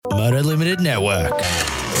Moto Limited Network.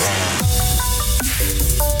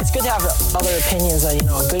 It's good to have other opinions and,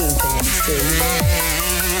 good opinions too.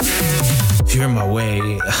 If you're in my way,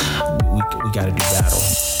 we got to do battle.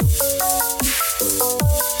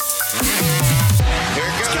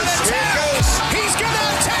 Here goes. He's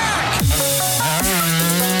gonna attack.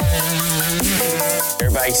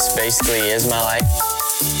 Airbikes basically is my life.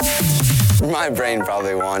 My brain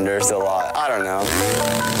probably wanders a lot. I don't know.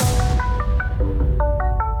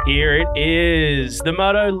 Here it is, the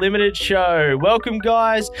Moto Limited Show. Welcome,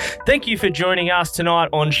 guys. Thank you for joining us tonight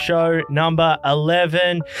on show number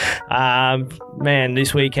 11. Man,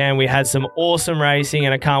 this weekend we had some awesome racing,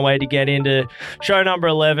 and I can't wait to get into show number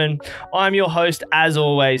 11. I'm your host, as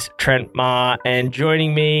always, Trent Marr, and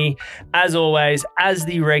joining me, as always, as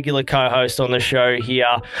the regular co-host on the show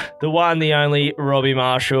here, the one, the only, Robbie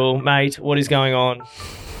Marshall. Mate, what is going on?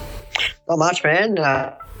 Not much, man.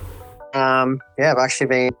 I've actually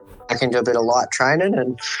been back into a bit of light training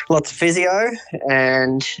and lots of physio,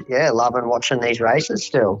 and loving watching these races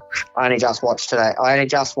still. I only just watched the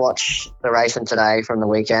racing today from the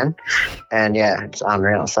weekend, and it's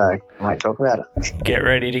unreal, so I might talk about it. Get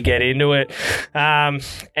ready to get into it. And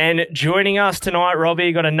joining us tonight,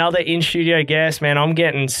 Robbie, got another in-studio guest. Man, I'm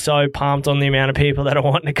getting so pumped on the amount of people that are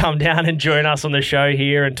wanting to come down and join us on the show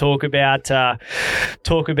here and talk about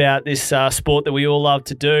this sport that we all love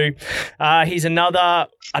to do. He's another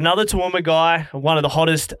Toowoomba guy, one of the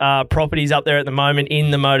hottest properties up there at the moment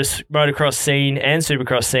in the motocross scene and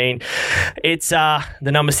supercross scene. It's the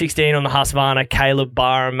number 16 on the Husqvarna, Caleb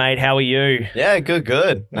Barham. Mate, how are you? Yeah,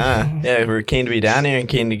 good. We're keen to be down here and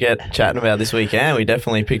keen to get chatting about this weekend. We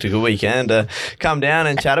definitely picked a good weekend to come down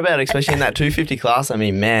and chat about it, especially in that 250 class. I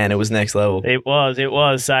mean, man, it was next level. It was.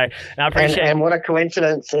 So I appreciate and what a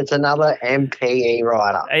coincidence. It's another MPE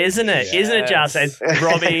rider. Isn't it? Yes. Isn't it just? And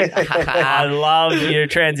Robbie, I love your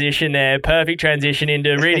transition there. Perfect transition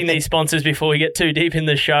into reading these sponsors before we get too deep in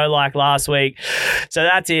the show like last week. So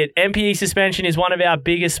that's it. MPE Suspension is one of our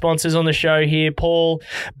biggest sponsors on the show here. Paul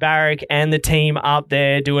Barrick and the team up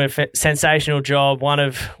there do a sensational job. One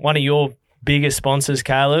of your biggest sponsors,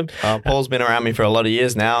 Caleb. Paul's been around me for a lot of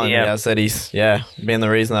years now, and I said he's been the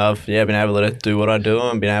reason I've been able to do what I do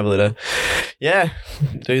and been able to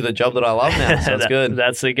do the job that I love now. So it's good.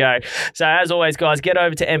 That's the go. So as always, guys, get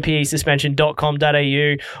over to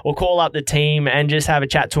mpesuspension.com.au or call up the team and just have a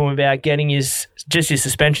chat to them about getting your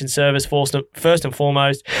suspension service first and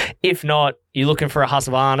foremost. If not, you're looking for a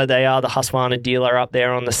Husqvarna, they are the Husqvarna dealer up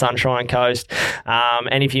there on the Sunshine Coast.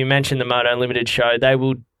 And if you mention the Moto Limited Show, they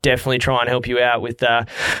will definitely try and help you out with a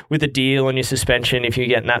deal on your suspension if you're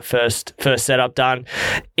getting that first setup done.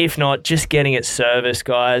 If not, just getting it serviced,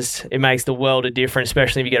 guys. It makes the world of difference,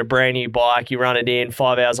 especially if you get a brand new bike, you run it in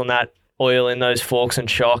 5 hours on that oil in those forks and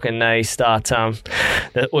shock, and they start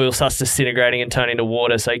the oil starts disintegrating and turning to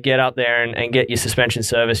water. So get up there and get your suspension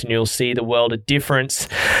service, and you'll see the world of difference.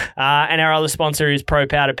 And our other sponsor is Pro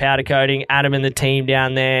Powder Powder Coating. Adam and the team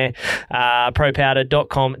down there,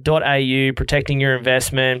 propowder.com.au, protecting your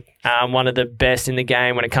investment. One of the best in the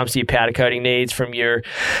game when it comes to your powder coating needs, from your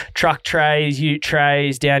truck trays, ute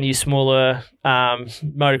trays, down to your smaller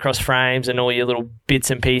motocross frames and all your little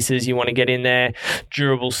bits and pieces you want to get in there.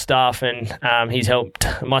 Durable stuff, and he's helped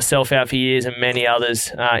myself out for years and many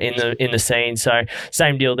others in the scene. So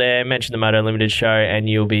same deal there. Mention the Moto Limited Show and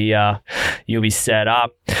you'll be set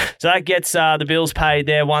up. So that gets the bills paid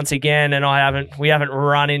there once again, and we haven't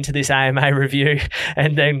run into this AMA review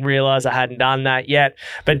and then realised I hadn't done that yet.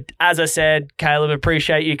 But as I said, Caleb,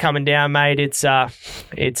 appreciate you coming down, mate. It's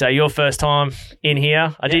your first time in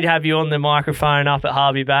here. I did have you on the microphone up at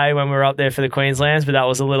Harvey Bay when we were up there for the Queenslands, but that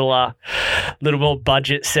was a little more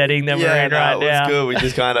budget setting than we're in right now. It was good. We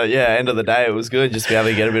just kind of, end of the day, it was good just to be able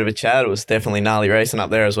to get a bit of a chat. It was definitely gnarly racing up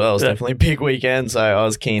there as well. It was definitely a big weekend, so I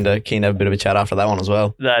was keen to have a bit of a chat after that one as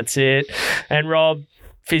well. That's it. And Rob,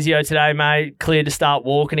 physio today, mate. Cleared to start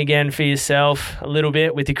walking again for yourself a little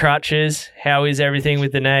bit with your crutches. How is everything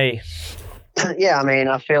with the knee? Yeah, I mean,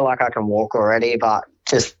 I feel like I can walk already, but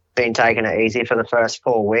just been taking it easy for the first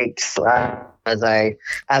 4 weeks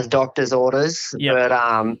as doctor's orders. Yep.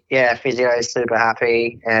 But physio is super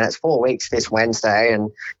happy, and it's 4 weeks this Wednesday,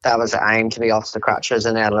 and that was the aim, to be off the crutches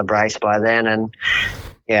and out of the brace by then. And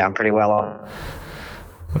I'm pretty well on.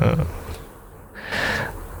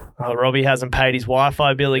 Robbie hasn't paid his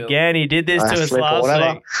Wi-Fi bill again. He did this to us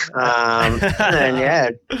last week. And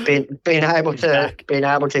being able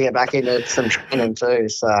to get back into some training too.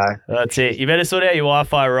 So that's it. You better sort out your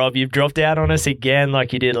Wi-Fi, Rob. You've dropped out on us again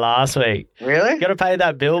like you did last week. Really? Got to pay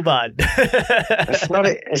that bill, bud. It's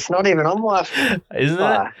not even on my. Isn't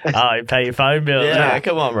it? Oh, you pay your phone bill. Yeah,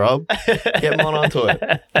 come on, Rob. Get mine onto it.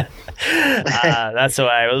 That's the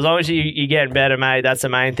way. Well, as long as you're getting better, mate, that's the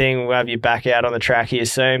main thing. We'll have you back out on the track here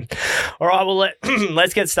soon. All right, well,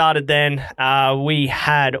 let's get started then. We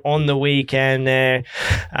had on the weekend there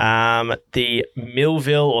the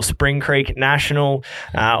Millville or Spring Creek National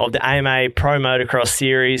of the AMA Pro Motocross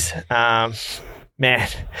Series. Man,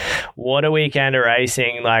 what a weekend of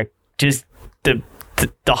racing. Like, just the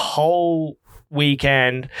whole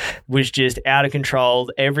weekend was just out of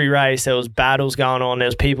control. Every race, there was battles going on. There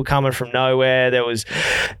was people coming from nowhere. There was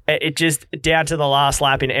it just down to the last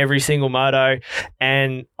lap in every single moto.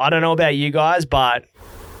 And I don't know about you guys, but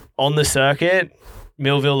on the circuit,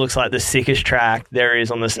 Millville looks like the sickest track there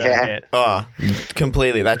is on the circuit. Oh,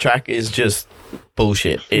 completely. That track is just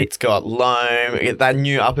bullshit. It's got loam, that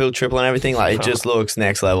new uphill triple and everything. Like, it just looks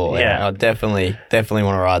next level. Yeah, I definitely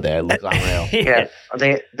want to ride there. It looks unreal. Yeah.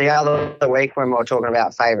 The other week when we were talking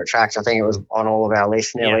about favourite tracks, I think it was on all of our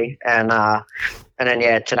lists nearly. Yeah. And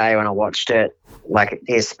then today when I watched it, like,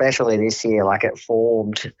 especially this year, like, it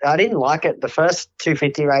formed. I didn't like it. The first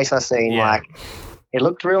 250 race I seen, like, it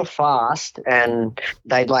looked real fast, and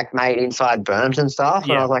they'd like made inside berms and stuff.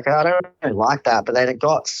 And I was like, I don't really like that. But then it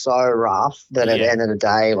got so rough that at the end of the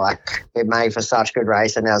day, like, it made for such good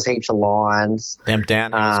race, and there was heaps of lines. Them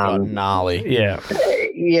downhills got gnarly.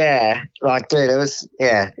 Yeah, like, dude,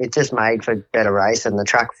 it just made for better race, and the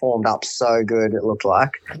track formed up so good, it looked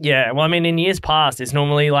like. Yeah, well, I mean, in years past, it's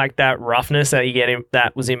normally like that roughness that you get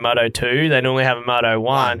that was in Moto 2. They normally have a Moto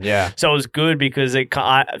 1. Yeah. So it was good because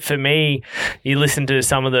for me, you listen to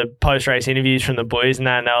some of the post-race interviews from the boys and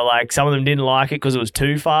that, and they were like, some of them didn't like it because it was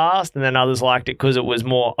too fast, and then others liked it because it was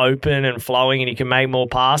more open and flowing and you can make more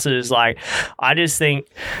passes. Like, I think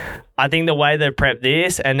the way they prepped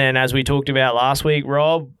this, and then as we talked about last week,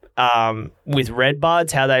 Rob, with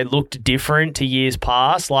Redbuds, how they looked different to years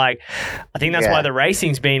past. Like, I think that's why the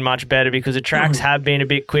racing's been much better, because the tracks have been a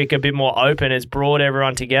bit quicker, a bit more open. It's brought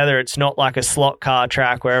everyone together. It's not like a slot car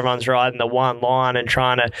track where everyone's riding the one line and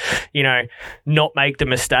trying to, not make the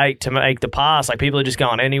mistake to make the pass. Like, people are just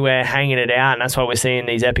going anywhere, hanging it out, and that's why we're seeing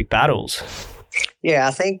these epic battles.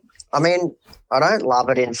 Yeah, I don't love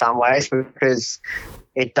it in some ways because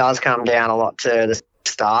it does come down a lot to the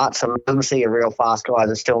start. Some of them see real fast guys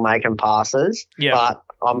are still making passes. Yeah. But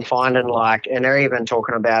I'm finding, like, and they're even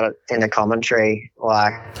talking about it in the commentary,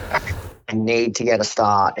 like, you need to get a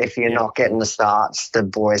start. If you're not getting the starts, the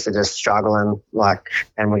boys are just struggling. Like,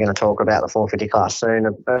 and we're going to talk about the 450 class soon,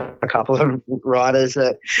 a couple of riders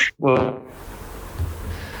that will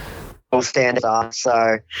stand up.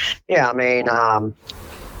 So,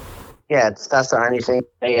 that's the only thing.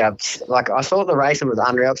 Like, I thought the racing was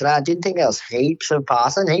unreal today. I didn't think there was heaps of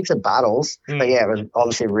passing, heaps of battles. But, it was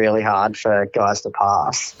obviously really hard for guys to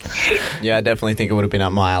pass. Yeah, I definitely think it would have been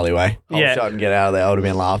up my alleyway. I'll shot and get out of there. I would have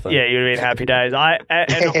been laughing. Yeah, you'd have been happy days.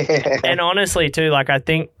 And honestly, too, like, I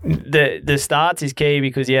think the starts is key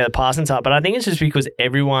because, the passing's up. But I think it's just because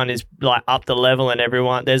everyone is, like, up the level and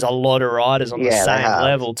there's a lot of riders on the same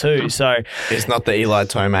level, too. So it's not the Eli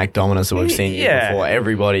Tomac dominance that we've seen before.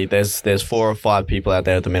 Everybody, there's 4 or 5 people out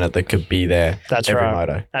there at the minute that could be there. That's every right.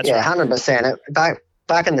 moto. That's right. 100%.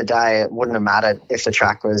 Back in the day, it wouldn't have mattered if the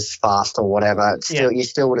track was fast or whatever. You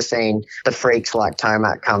still would have seen the freaks like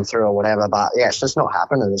Tomac come through or whatever. But it's just not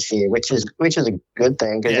happening this year, which is a good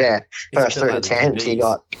thing because first through the 10th you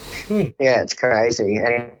got. It's crazy.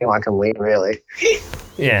 Anyone can win, really.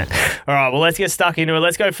 Yeah. All right. Well, let's get stuck into it.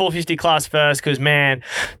 Let's go 450 class first because, man,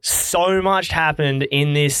 so much happened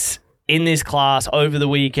in this class over the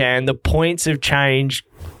weekend. The points have changed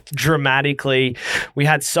dramatically. We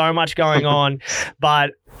had so much going on,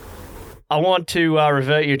 but I want to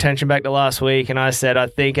revert your attention back to last week, and I said I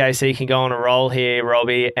think AC can go on a roll here,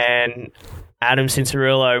 Robbie, and Adam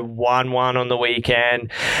Cincerillo won one on the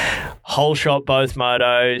weekend, whole shot both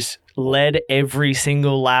motos, led every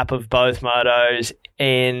single lap of both motos,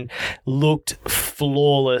 and looked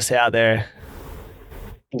flawless out there.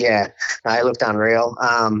 Yeah, it looked unreal.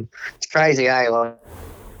 It's crazy,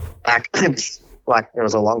 like it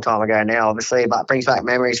was a long time ago now, obviously, but it brings back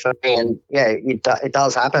memories for me. And it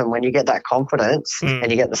does happen when you get that confidence and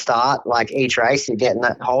you get the start. Like each race, you're getting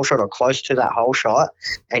that whole shot or close to that whole shot,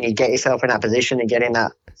 and you get yourself in that position and get in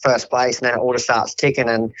that first place, and then it all just starts ticking.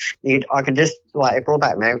 And I could just it brought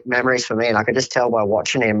back memories for me, and I could just tell by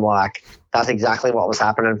watching him that's exactly what was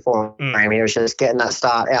happening for him. He was just getting that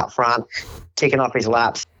start out front, ticking off his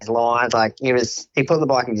laps, his lines. Like he put the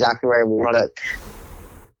bike exactly where he wanted it.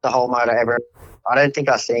 The whole motor ever. I don't think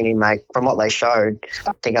I've seen him make, from what they showed,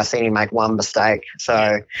 I think I've seen him make one mistake.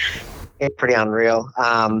 So, it's pretty unreal.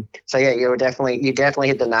 So yeah, you definitely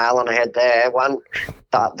hit the nail on the head there.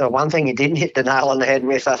 The one thing you didn't hit the nail on the head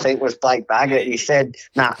with, I think, was Blake Baggett. You said,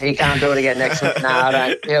 "Nah, he can't do it again next week." No, I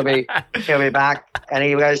don't. He'll be back, and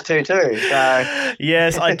he goes 2-2. So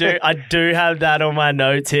yes, I do have that on my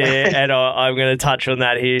notes here, and I'm going to touch on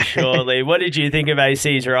that here shortly. What did you think of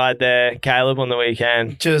AC's ride there, Caleb, on the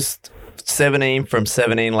weekend? Just 17 from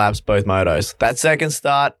 17 laps, both motos. That second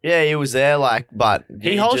start, yeah, he was there, but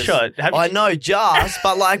he whole shot. But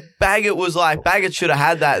Baggett should have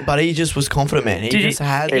had that, but he just was confident, man. He just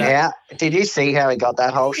had that. Yeah. Did you see how he got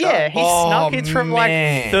that whole shot? Yeah, he snuck it from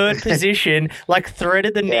third position,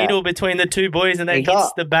 threaded the needle between the two boys, and then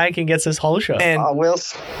hits the bank and gets his whole shot. And I will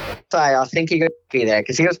say, I think he got lucky there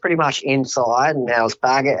because he was pretty much inside, and there was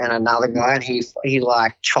Baggett and another guy, and he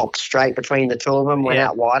chopped straight between the two of them, went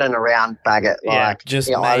out wide and around Baggett.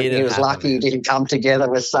 He was lucky he didn't come together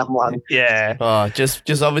with someone. Yeah. Oh, just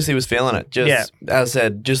obviously was feeling it. As I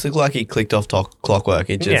said, just looked like he clicked off clockwork.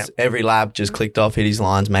 It just every lap just clicked off, hit his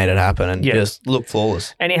lines, made it happen, and just looked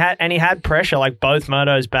flawless. And he had pressure. Both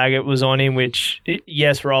motos, Baggett was on him, which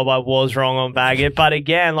yes, Rob, I was wrong on Baggett, but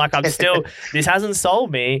again, I'm still this hasn't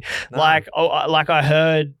sold me. No. I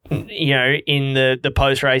heard, in the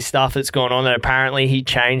post race stuff that's gone on, that apparently he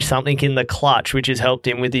changed something in the clutch, which has helped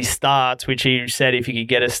him with his starts, which he said if he could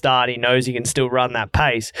get a start, he knows he can still run that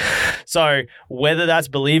pace. So whether that's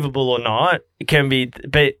believable or not, it can be,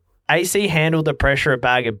 but AC handled the pressure of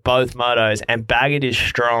Baggett both motos, and Baggett is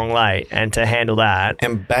strong late, and to handle that.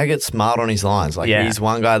 And Baggett's smart on his lines. He's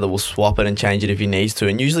one guy that will swap it and change it if he needs to,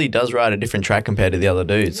 and usually he does ride a different track compared to the other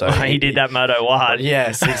dude. So he did that Moto 1.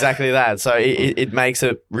 Yes, exactly that. So it makes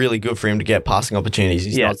it really good for him to get passing opportunities.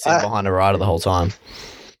 He's not sitting behind a rider the whole time.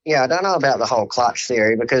 Yeah, I don't know about the whole clutch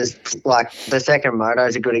theory because, the second moto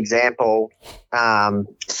is a good example.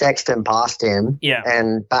 Sexton passed him,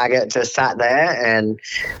 and Baggett just sat there, and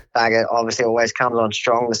Baggett obviously always comes on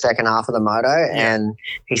strong the second half of the moto, and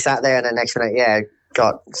he sat there, and the next minute,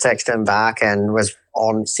 got Sexton back and was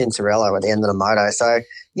on Cincerello at the end of the moto. So,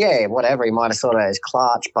 whatever, he might have sorted out his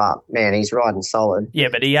clutch, but, man, he's riding solid. Yeah,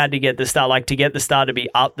 but he had to get the start, to get the start to be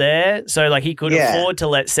up there. So, he could afford to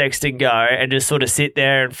let Sexton go and just sort of sit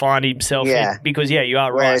there and find himself in, because, you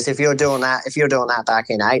are right. Whereas if you're doing that back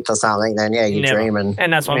in 8th or something, then, you're dreaming.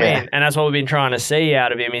 And that's what I mean. And that's what we've been trying to see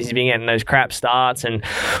out of him, is he's been getting those crap starts and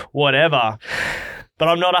whatever. But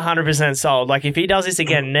I'm not 100% sold. If he does this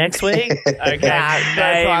again next week, okay,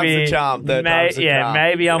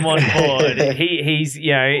 maybe I'm on board. He's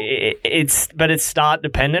it's start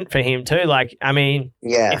dependent for him too.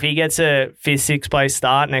 If he gets a 5th, 6th place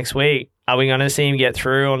start next week, are we going to see him get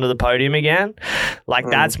through onto the podium again?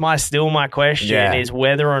 That's my question is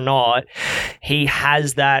whether or not he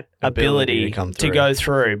has that ability to go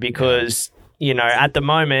through, because at the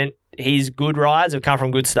moment his good rides have come from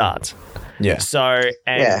good starts. Yeah. So,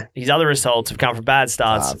 his other results have come from bad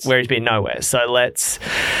starts where he's been nowhere. So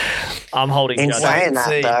I'm holding in judgment. Saying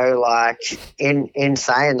that though, in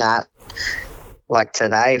saying that,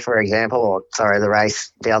 today, for example, the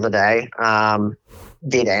race the other day,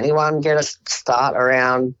 did anyone get a start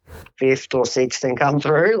around 5th or 6th and come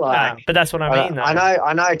through? No, but that's what I mean. I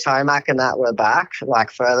know Tomac and that were back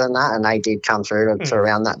further than that, and they did come through to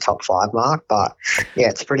around that top 5 mark. But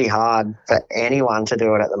it's pretty hard for anyone to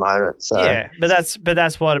do it at the moment. So that's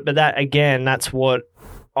what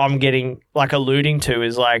I'm getting alluding to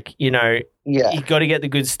is you got to get the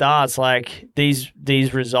good starts.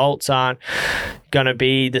 These results aren't going to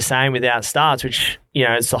be the same without starts, which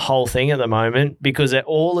it's the whole thing at the moment, because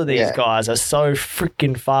all of these guys are so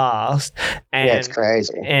freaking fast and it's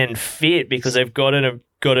crazy and fit, because they've got a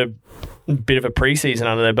bit of a preseason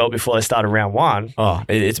under their belt before they started round 1. Oh,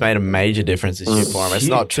 it's made a major difference this year for them. It's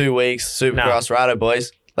not 2 weeks. Supercross Rado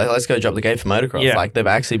boys. Let's go drop the gate for motocross. Yeah. They've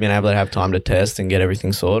actually been able to have time to test and get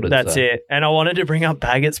everything sorted. That's it. And I wanted to bring up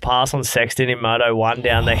Baggett's pass on Sexton in Moto 1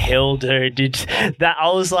 down the hill, dude. I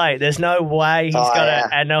was like, there's no way he's going to...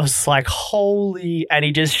 And I was like, holy... And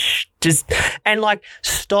he just and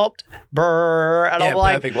stopped, brr, and I'm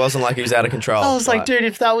like... perfect. Wasn't like he was out of control. I was like, dude,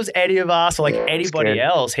 if that was any of us or anybody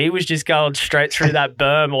else, he was just going straight through that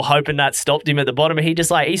berm or hoping that stopped him at the bottom. And he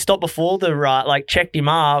just he stopped before the right, checked him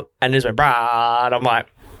up and just went, brah, and I'm like...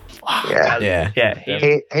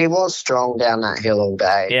 He was strong down that hill all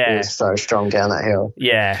day. Yeah. He was so strong down that hill.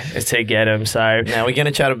 Yeah, to get him. So now we're going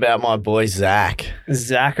to chat about my boy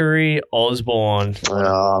Zachary Osborne.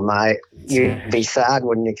 Oh, mate. You'd be sad,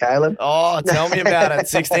 wouldn't you, Caleb? Oh, tell me about it.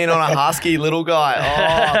 16 on a husky little guy.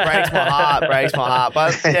 Oh, breaks my heart.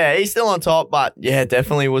 But, he's still on top. But,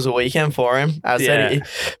 definitely was a weekend for him. As I said,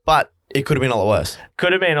 but it could have been a lot worse.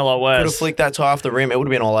 Could have been a lot Could have worse. flicked that tie off the rim. It would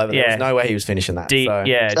have been all over. Yeah. There was no way he was finishing that. Deep, so.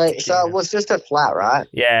 yeah. So it was just a flat, right?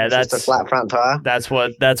 Yeah, It's just a flat front tire. That's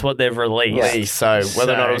what they've released. At least. So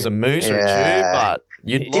whether or not it was a moose or a tube, but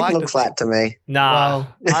you'd It didn't like look to flat to me. Nah.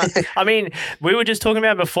 I mean, we were just talking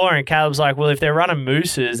about before, and Caleb's like, well, if they're running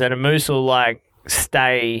mooses, then a moose will like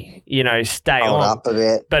stay Hold on, up a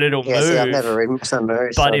bit. but it'll Yeah, move. see, I've never ridden some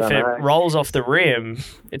moose. But so I if don't it know. rolls off the rim,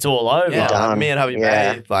 it's all over. Yeah, Done. me and Hubby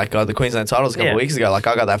Yeah. Bay, like got the Queensland titles a couple Yeah. of weeks ago. Like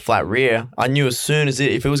I got that flat rear. I knew as soon as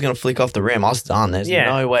if it was going to flick off the rim, I was done. There's Yeah.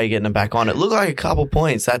 no way getting it back on. It looked like a couple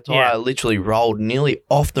points. That tire Yeah. literally rolled nearly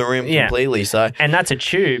off the rim Yeah. completely. So And that's a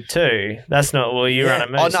tube too. That's not you run a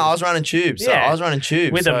moose. Oh no, I was running tubes. So Yeah. I was running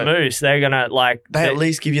tubes With so a moose, they're gonna like They at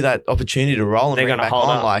least give you that opportunity to roll and They're bring it gonna back hold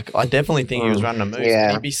on. up. Like I definitely think he was running a moose.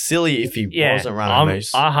 Yeah. He'd be silly if he yeah, wasn't running I'm a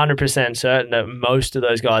moose. 100% certain that most of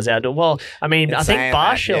those guys out there. Well, I mean, In I think saying that,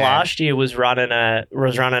 Barsha yeah. last year was running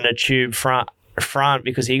a tube front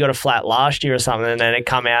because he got a flat last year or something, and then it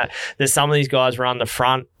come out. There's some of these guys run the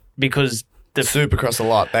front because the Supercross a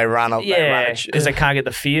lot. They run up. yeah, because they can't get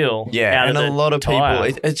the feel. Yeah, out and of a the lot of tire.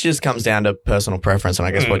 people, it just comes down to personal preference and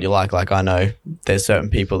I guess what you like. Like I know there's certain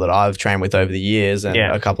people that I've trained with over the years and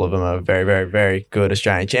Yeah. a couple of them are very, very, very good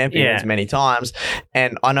Australian champions Yeah. many times.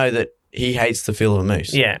 And I know that he hates the feel of a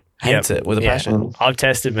moose. Yeah. Hates it with a Yeah. passion. I've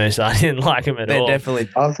tested moose. I didn't like them at They're all. definitely,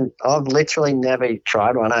 I've literally never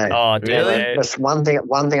tried one. Eh? Oh, dude, Really? That's one thing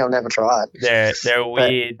I've never tried. they're a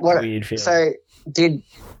weird, what- weird feeling. So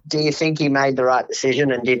do you think he made the right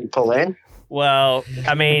decision and didn't pull in? Well,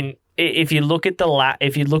 I mean, if you look at the lap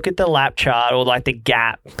chart or like the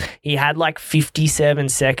gap, he had like 57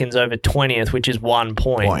 seconds over 20th, which is 1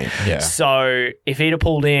 point. yeah. So if he'd have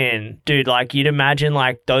pulled in, dude, like you'd imagine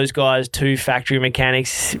like those guys, 2 factory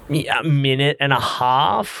mechanics, a minute and a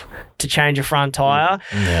half to change a front tire.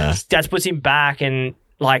 Yeah. That puts him back and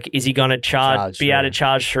like, is he going to be able to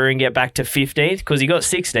charge through and get back to 15th? Because he got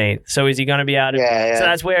 16th. So is he going to be able to? Yeah. So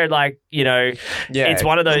that's where like, it's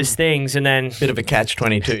one of those things. And then Bit of a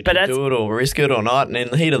catch-22. But Do that's- do it or risk it or not? And in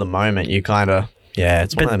the heat of the moment, you kind of,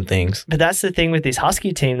 it's one of them things. But that's the thing with this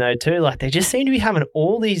Husky team, though, too. Like, they just seem to be having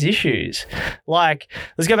all these issues. Like,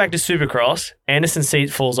 let's go back to Supercross. Anderson's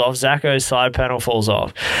seat falls off. Zacho's side panel falls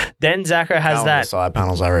off. Then Zacho has On the that. side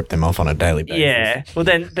panels, I rip them off on a daily basis. Yeah. Well,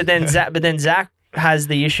 but then Zach has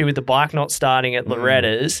the issue with the bike not starting at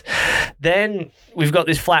Loretta's. Then we've got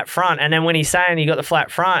this flat front, and then when he's saying he got the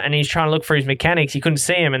flat front and he's trying to look for his mechanics, he couldn't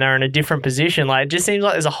see him and they're in a different position. Like, it just seems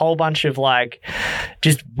like there's a whole bunch of like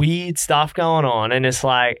just weird stuff going on, and it's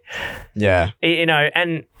like, Yeah.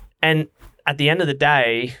 and at the end of the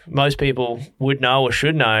day, most people would know or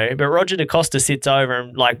should know, but Roger DaCosta sits over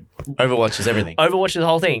and like Overwatches everything. overwatches the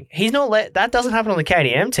whole thing. He's not that doesn't happen on the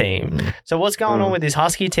KTM team. So what's going on with this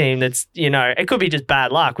Husky team? That's it could be just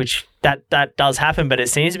bad luck, which that does happen, but it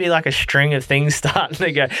seems to be like a string of things starting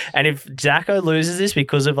to go. And if Zacho loses this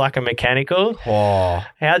because of like a mechanical, Oh.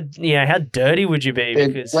 how dirty would you be?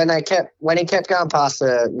 Dude, Because when he kept going past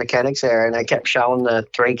the mechanics area and they kept showing the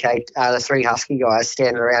three Husky guys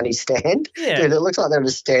standing around his stand, Yeah. dude, it looks like they were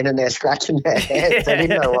just standing there scratching their heads. They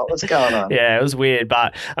didn't know what was going on. yeah, it was weird,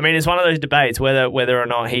 but I mean, it's one of those debates whether or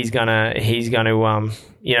not he's gonna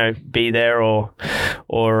be there or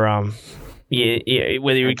whether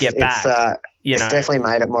he would get back. It's definitely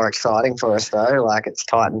made it more exciting for us, though. Like, it's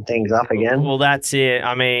tightened things up again. Well, that's it.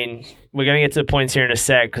 I mean, we're going to get to the points here in a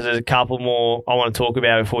sec because there's a couple more I want to talk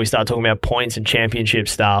about before we start talking about points and championship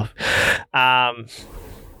stuff. I'm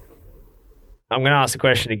going to ask the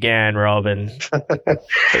question again, Robin.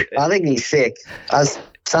 I think he's sick.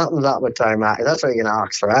 Something's up with Tomac. That's what you're going to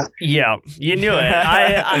ask, right? Yeah, you knew it.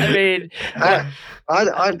 I mean,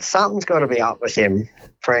 something's got to be up with him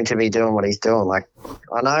for him to be doing what he's doing. Like,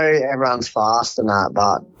 I know everyone's fast and that,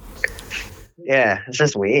 but yeah, it's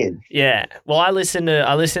just weird. yeah. Well, I listened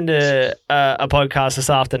to a podcast this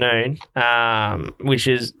afternoon, which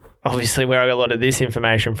is obviously where I got a lot of this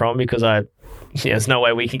information from because there's no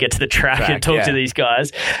way we can get to the track and talk to these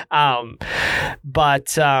guys.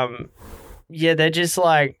 They're just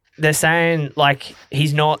like, they're saying like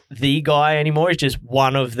he's not the guy anymore. He's just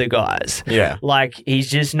one of the guys. Yeah. Like he's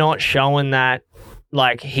just not showing that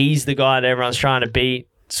like he's the guy that everyone's trying to beat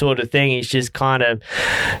sort of thing. He's just kind of,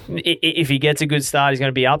 if he gets a good start, he's going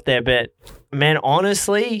to be up there. But man,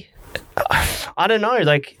 honestly, I don't know.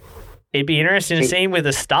 Like it'd be interesting to see him with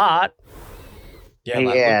a start. Yeah, like,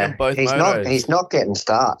 look at both motos. He's not getting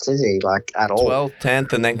starts, is he? Like, at all. 12th,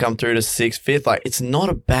 10th, and then come through to 6th, 5th. Like, it's not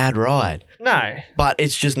a bad ride. No. But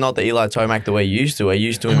it's just not the Eli Tomac that we're used to. We're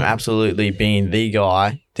used to him absolutely being the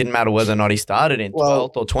guy. Didn't matter whether or not he started in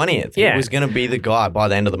 12th or 20th. Yeah. He was going to be the guy by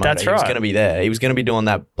the end of the moto. That's He was right. going to be there. He was going to be doing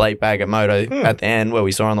that plate bag at moto at the end where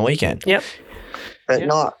we saw on the weekend. Yep. But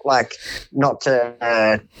not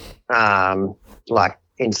to like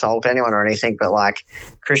insult anyone or anything, but like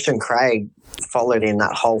Christian Craig followed in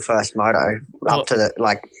that whole first moto up to the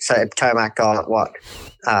so Tomac got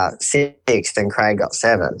sixth and Craig got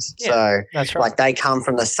seventh. Yeah, so that's right. like they come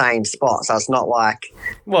from the same spot. So it's not like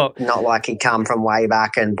he come from way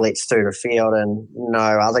back and blitzed through the field and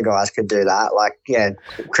no other guys could do that. Like, yeah,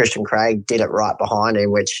 Christian Craig did it right behind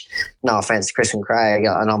him, which no offense to Christian Craig,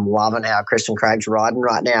 and I'm loving how Christian Craig's riding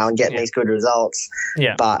right now and getting these good results.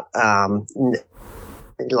 Yeah. But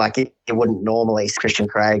like it wouldn't normally Christian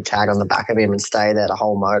Craig tag on the back of him and stay there the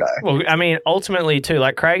whole moto. Well, I mean, ultimately too,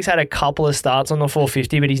 like Craig's had a couple of starts on the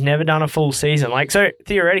 450, but he's never done a full season. Like, so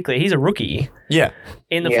theoretically, he's a rookie. Yeah.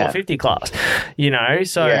 In the 450 class, you know.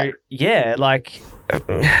 So like,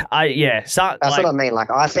 That's what I mean.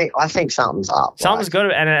 Like, I think something's up. Something's got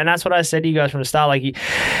to, and that's what I said to you guys from the start. Like,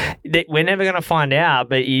 we're never going to find out,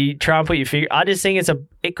 but you try and put your figure. I just think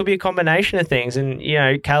it could be a combination of things. And you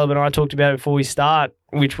know, Caleb and I talked about it before we start,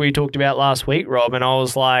 which we talked about last week, Rob. And I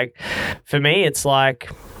was like, for me, it's like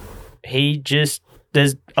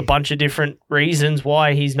there's a bunch of different reasons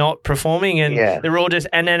why he's not performing, and they're all just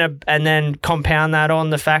and then compound that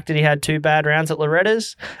on the fact that he had 2 bad rounds at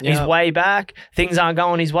Loretta's. He's way back. Things aren't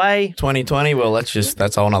going his way. 2020. Well, that's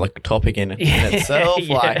a whole other topic in itself.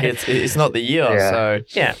 Yeah. Like it's not the year.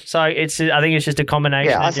 So I think it's just a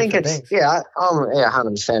combination. Yeah, I of think different it's things.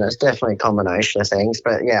 100%. It's definitely a combination of things,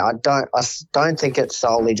 but I don't think it's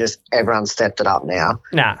solely just everyone stepped it up now.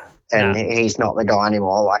 Nah. And he's not the guy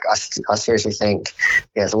anymore. Like, I seriously think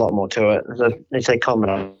there's a lot more to it. It's a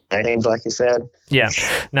combination of things, like you said. Yeah,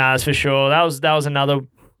 no, that's for sure. That was another.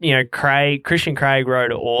 You know, Christian Craig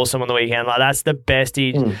rode awesome on the weekend. Like, that's the best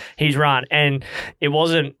he's run, and it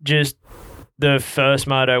wasn't just the first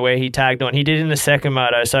moto where he tagged on. He did in the second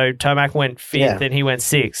moto. So Tomac went 5th and he went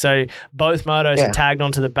 6th. So both motos he tagged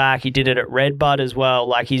onto the back. He did it at Redbud as well.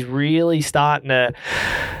 Like, he's really starting to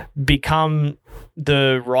become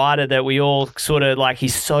the rider that we all sort of like.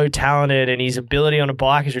 He's so talented and his ability on a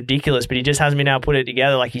bike is ridiculous, but he just hasn't been able to put it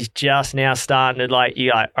together. Like, he's just now starting to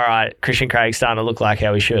all right, Christian Craig's starting to look like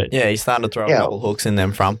how he should. Yeah, he's starting to throw a couple hooks in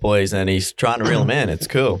them front boys and he's trying to reel them in. It's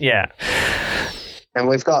cool. Yeah. And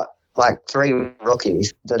we've got like 3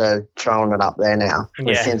 rookies that are throwing it up there now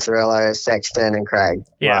with Cincerello, Sexton and Craig.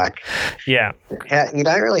 Yeah. You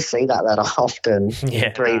don't really see that often.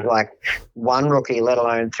 Yeah. 3, like one rookie, let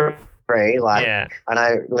alone 3. Like, I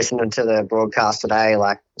know listening to the broadcast today,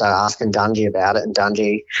 like they're asking Dungey about it, and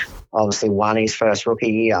Dungey obviously won his first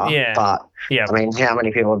rookie year. Yeah. But I mean, how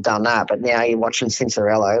many people have done that? But now you're watching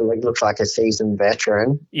Cincerello, he looks like a seasoned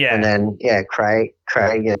veteran. Yeah. And then Craig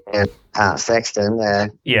and Sexton,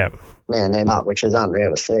 they're up, which is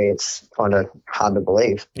unreal to see. It's kind of hard to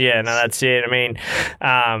believe. Yeah, no, that's it. I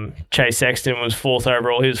mean, Chase Sexton was 4th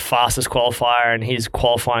overall. He was fastest qualifier, and his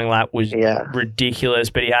qualifying lap was ridiculous,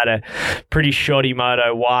 but he had a pretty shoddy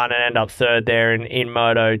Moto 1 and ended up 3rd there in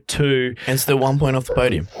Moto 2. And still 1 point off the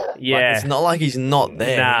podium. Yeah. Like, it's not like he's not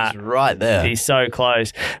there. Nah, he's right there. He's so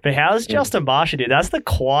close. But how's Justin Barsha do? That's the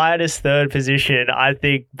quietest 3rd position, I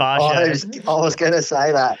think, Barsha. I was going to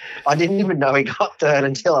say that. I didn't even know he got 3rd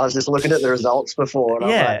until I was just looking at the results before, and I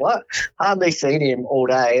was like, what? Hardly seen him all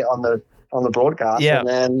day on the broadcast, and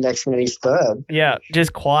then next minute he's 3rd. Yeah,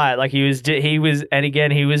 just quiet. Like he was, and again,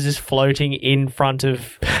 he was just floating in front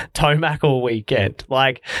of Tomac all weekend.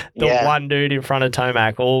 Like the one dude in front of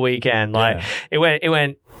Tomac all weekend. Like it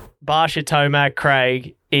went Barsha, Tomac,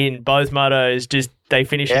 Craig in both motos. Just they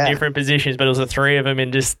finished in different positions, but it was the 3 of them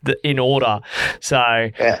in order. So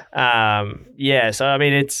so I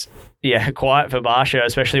mean it's. Yeah, quiet for Barsha,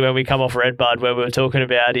 especially when we come off Redbud, where we were talking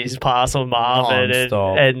about his pass on Marvin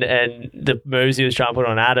and the moves he was trying to put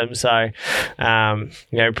on Adam. So,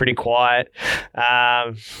 pretty quiet.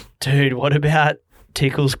 Dude, what about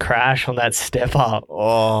Tickle's crash on that step up?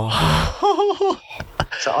 Oh.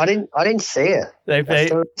 So I didn't see it. I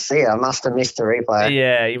still didn't see it. I must have missed the replay.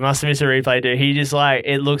 Yeah, you must have missed a replay, dude. He just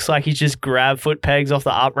it looks like he just grabbed foot pegs off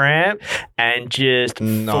the up ramp and just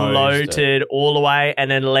floated all the way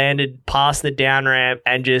and then landed past the down ramp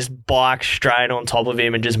and just biked straight on top of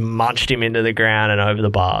him and just munched him into the ground and over the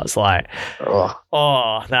bars.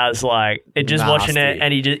 Oh, that was like it. Just watching it,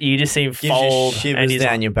 Nasty. and you just see him Gives you fold, shivers and he's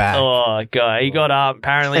down like, your back. Oh god, he got up.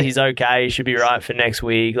 Apparently, he's okay. He should be right for next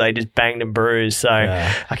week. Like just banged and bruised. So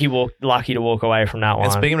Yeah. lucky to walk away from that one.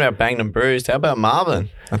 And speaking about banged and bruised, how about Marvin?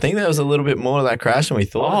 I think there was a little bit more to that crash than we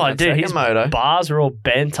thought. Oh, in that dude, second his moto. bars were all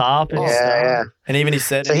bent up. And Yeah, stuff. yeah. And even he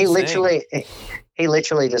said, So in he his thing-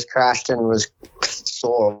 literally just crashed and was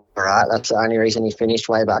sore, right? That's the only reason he finished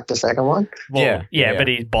way back the second one. Well, Yeah. but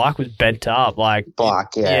his bike was bent up. Like, Bike,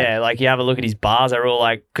 yeah. like you have a look at his bars. They're all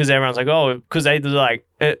like, because everyone's like, oh, because they like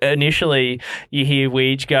initially you hear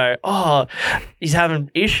Weege go, oh, he's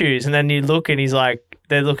having issues, and then you look and he's like,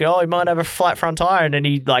 they look, oh, he might have a flat front tire, and then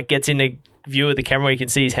he like gets into view of the camera where you can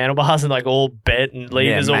see his handlebars and like all bent and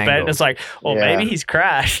levers all bent. mangled. And it's like, oh, Yeah. maybe he's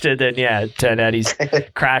crashed, and then it turned out he's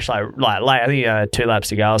crashed like late. I think 2 laps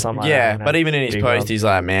to go or something. Yeah, like that. but even in his Big post, one. he's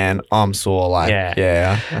like, man, I'm sore. Like,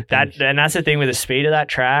 Yeah. I That think- and that's the thing with the speed of that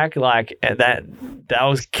track. Like that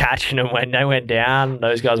was catching them when they went down.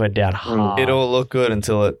 Those guys went down hard. it all looked good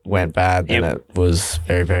until it went bad. Then it was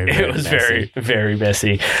very, very, very It was messy. very, very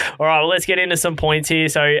messy. All right, well, let's get into some points here.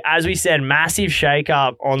 So, as we said, massive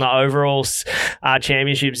shake-up on the overall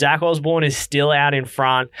championship. Zach Osborne is still out in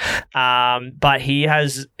front, but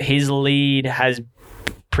his lead has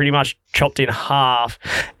pretty much chopped in half,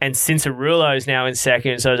 and Cincerillo is now in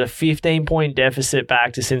second. So, there's a 15-point deficit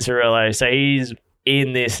back to Cincerillo. So, he's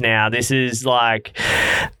in this now. This is like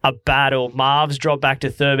a battle. Marv's dropped back to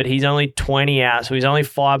third, but he's only 20 out, so he's only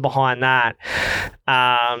 5 behind that.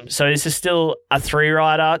 So this is still a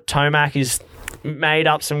 3-rider. Tomac is made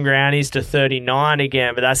up some ground. He's to 39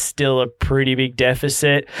 again, but that's still a pretty big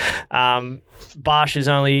deficit. Bosch is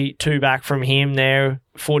only 2 back from him there,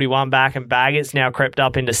 41 back, and Baggett's now crept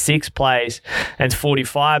up into 6th place and it's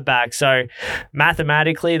 45 back. So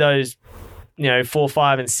mathematically, those 4,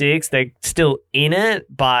 5, and 6, they're still in it,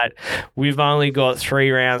 but we've only got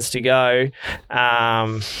 3 rounds to go.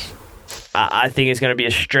 I think it's going to be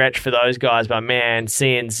a stretch for those guys, but man,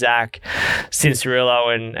 seeing Zach,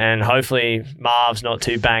 Cincerillo, and hopefully Marv's not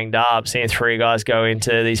too banged up, seeing 3 guys go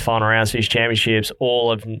into these final rounds for these championships,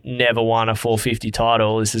 all have never won a 450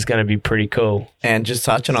 title. This is going to be pretty cool. And just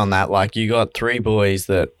touching on that, like you got 3 boys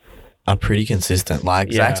that are pretty consistent.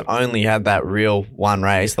 Like Zach's only had that real one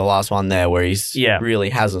race, the last one there, where he's really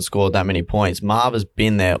hasn't scored that many points. Marv has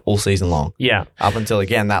been there all season long. Yeah. Up until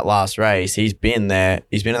again that last race, he's been there.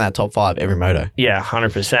 He's been in that top 5 every moto. Yeah,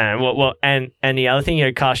 100%. Well, and the other thing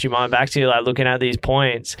you cast your mind back to, like looking at these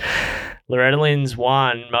points, Loretta Lynn's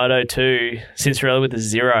 1, Moto 2, Cincerillo with a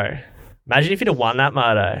 0. Imagine if he'd have won that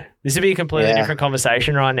moto. This would be a completely different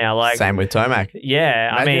conversation right now. Like, same with Tomac.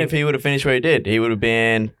 Yeah, Imagine if he would have finished where he did. He would have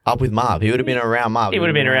been up with Marv. He would have been around Marv. He would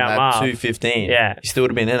have been around that Marv. 215. Yeah. He still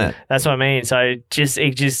would have been in it. That's what I mean. So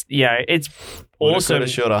it's awesome.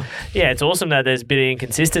 Shoulda. Yeah, it's awesome that there's a bit of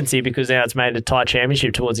inconsistency because now it's made a tight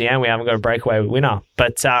championship towards the end. We haven't got a breakaway winner.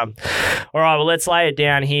 But all right, well, let's lay it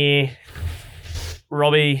down here.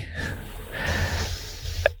 Robbie,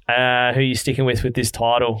 who are you sticking with this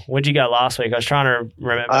title? Where'd you go last week? I was trying to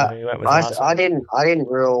remember who you went with last week. I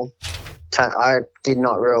did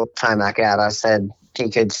not rule Tomac out. I said he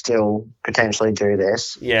could still potentially do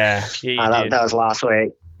this. Yeah, you did. That was last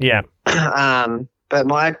week. Yeah. But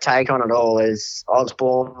my take on it all is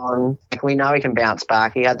Osborne, like we know he can bounce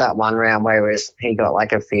back. He had that one round where he got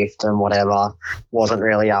like a 5th and whatever, wasn't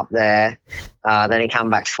really up there. Then he come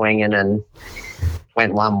back swinging and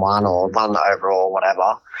went 1-1 or won the overall,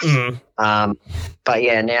 whatever. Mm. But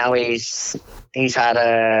yeah, now he's had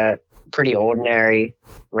a pretty ordinary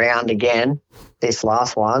round again, this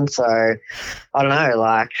last one. So I don't know,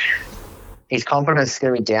 like his confidence is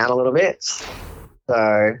going to be down a little bit.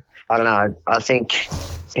 So I don't know. I think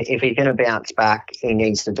if he's going to bounce back, he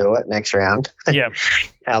needs to do it next round. Yeah.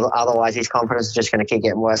 Otherwise, his confidence is just going to keep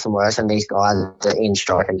getting worse and worse. And these guys are in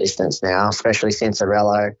striking distance now, especially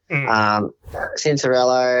Cincerillo.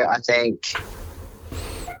 Cincerillo, I think,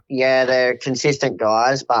 they're consistent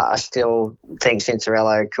guys, but I still think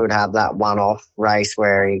Cincerillo could have that one-off race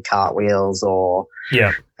where he cartwheels or.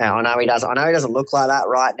 Yeah. I know he doesn't look like that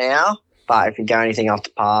right now. But if you go anything off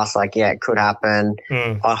the pass, it could happen.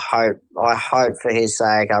 I hope for his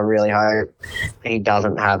sake, I really hope he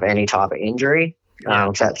doesn't have any type of injury.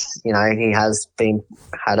 That's, he has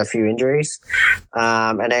had a few injuries.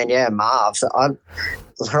 And then, Marv. So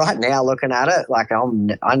right now looking at it, I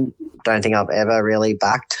don't think I've ever really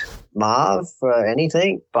backed Marv for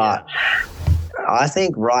anything. But I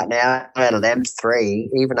think right now out of them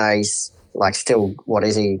 3, even though he's still, what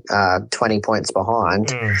is he, 20 points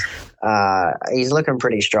behind, he's looking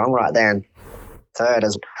pretty strong right there. And third,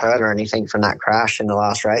 hasn't hurt or anything from that crash in the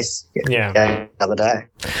last race the other day.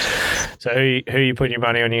 So who are you putting your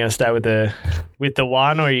money on? Are you going to stay with the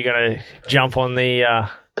one, or are you going to jump on the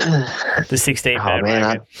 16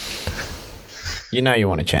 bandwagon? You know you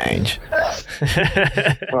want to change.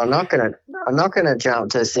 Well, I'm not gonna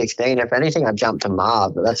jump to 16. If anything, I'd jump to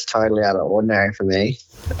Marv, but that's totally out of the ordinary for me.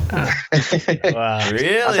 Wow,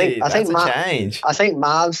 really? I think that's a change. I think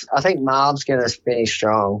Marv's gonna finish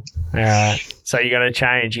strong. All right. So you're gonna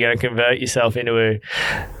change. You're gonna convert yourself into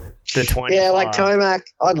the 20. Yeah, like Tomac.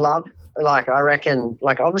 I reckon.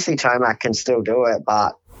 Like obviously Tomac can still do it,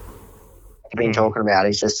 but I've been talking about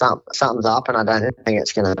he's just something's up, and I don't think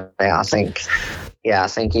it's gonna be. I think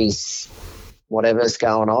he's. Whatever's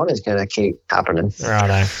going on is going to keep happening. Righto. All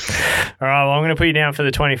right, well, I'm going to put you down for the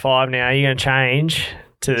 25 now. Are you going to change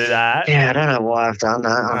to that? Yeah, I don't know why I've done that.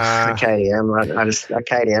 I'm a KTM rider. A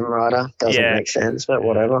KTM rider doesn't make sense, but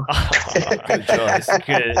whatever. Good choice.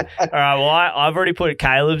 Good. All right, well, I've already put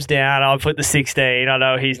Caleb's down. I'll put the 16. I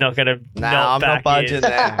know he's not going to. I'm not budging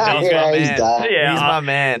there. He's done. Yeah, he's my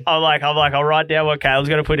man. I'm like, I'll write down what Caleb's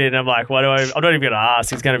going to put in. I'm like, I'm not even going to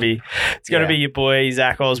ask. It's going to be your boy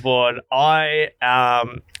Zach Osborne. I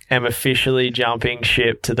am officially jumping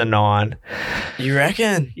ship to the 9. You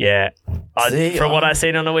reckon? Yeah. From what I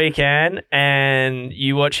seen on the weekend, and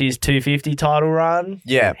you watch his 250 title run,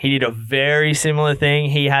 he did a very similar thing.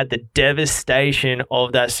 He had the devastation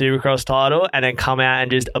of that Supercross title and then come out and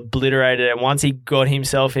just obliterated it. And once he got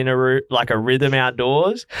himself in a rhythm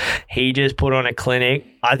outdoors, he just put on a clinic.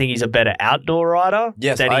 I think he's a better outdoor rider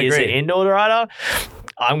than he is an indoor rider.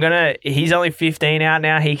 He's only 15 out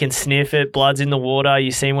now. He can sniff it. Blood's in the water.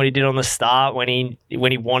 You seen what he did on the start when he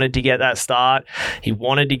wanted to get that start. He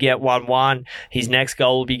wanted to get 1-1. His next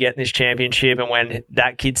goal will be getting this championship. And when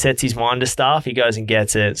that kid sets his mind to stuff, he goes and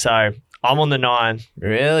gets it. So I'm on the 9.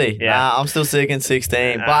 Really? Yeah. Nah, I'm still sick in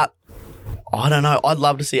 16. But I don't know. I'd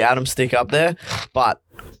love to see Adam stick up there. But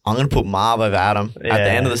I'm going to put Marv over Adam. Yeah. At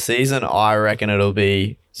the end of the season, I reckon it'll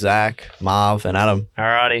be Zach, Marv, and Adam.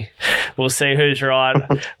 Alrighty. We'll see who's right.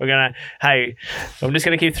 I'm just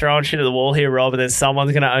going to keep throwing shit at the wall here, Rob, and then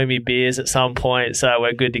someone's going to owe me beers at some point, so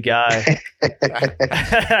we're good to go.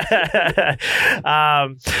 All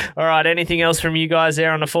right. Anything else from you guys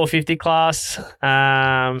there on the 450 class?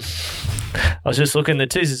 I was just looking. The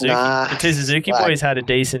two Suzuki boys had a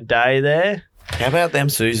decent day there. How about them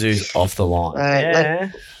Suzus off the line?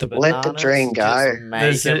 Let the dream go.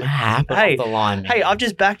 Make them happen off the line. Hey, I've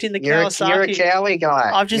just backed in the Kawasaki. You're a Cowie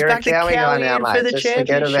guy. I've just backed the Cowie now, in mate. for the just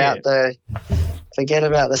championship. Forget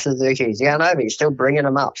about the Suzukis. Yeah, I know, but you're still bringing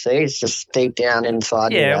them up. See, it's just deep down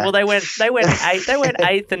inside. Yeah, well, they went 8th. They went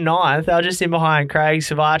 8th and 9th. They were just in behind Craig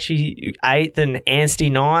Savachi 8th and Anstey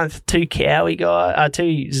 9th. Two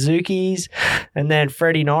Suzukis, and then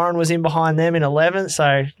Freddie Noren was in behind them in 11th.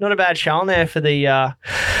 So not a bad showing there for the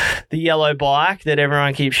yellow bike that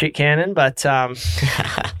everyone keeps shit canning. But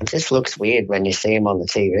it just looks weird when you see him on the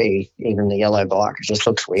TV. Even the yellow bike, it just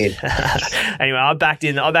looks weird. Anyway, I backed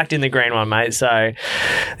in the green one, mate. So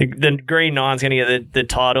the green 9's going to get the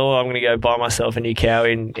title. I'm going to go buy myself a new cow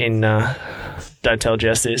in don't tell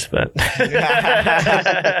Jess this, but I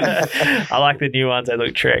like the new ones. They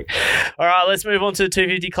look trick. All right, let's move on to the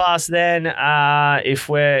 250 class then. If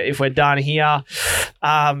we're done here,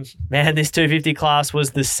 man, this 250 class was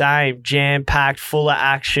the same, jam-packed, full of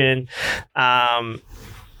action. Dylan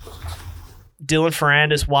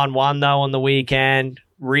Ferrandis won 1 though on the weekend.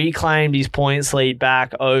 Reclaimed his points lead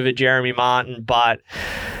back over Jeremy Martin, but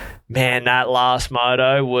man, that last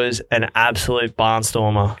moto was an absolute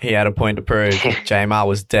barnstormer. He had a point to prove. J-Mart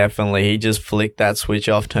was he just flicked that switch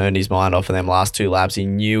off, turned his mind off for them last 2 laps. He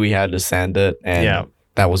knew he had to send it, and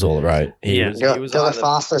that was all right. He was the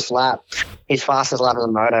fastest lap. His fastest lap of the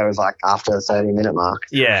moto was like after the 30-minute mark.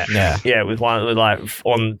 Yeah, with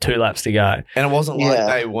on 2 laps to go. And it wasn't like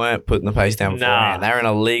they weren't putting the pace down beforehand. They were in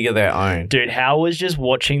a league of their own. Dude, Hal was just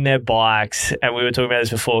watching their bikes, and we were talking about this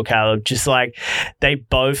before, Caleb, just like they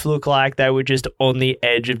both look like they were just on the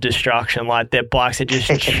edge of destruction. Like their bikes are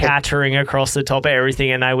just chattering across the top of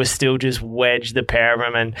everything, and they were still just wedged, the pair of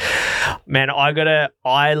them. And man, I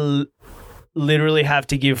literally have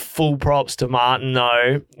to give full props to Martin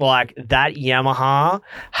though. Like that Yamaha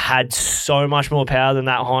had so much more power than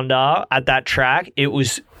that Honda at that track. It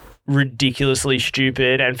was ridiculously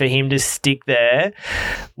stupid, and for him to stick there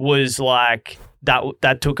was like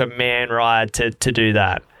that took a man ride to do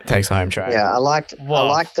that. Takes home track. Yeah, I liked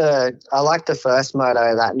the first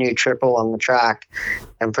moto, that new triple on the track,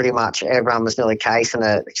 and pretty much everyone was nearly casing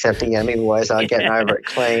it except the Yemi boys are getting over it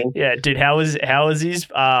clean. Yeah, dude, how was his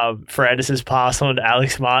Ferrandis' pass on to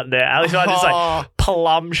Alex Martin there? Alex Martin just like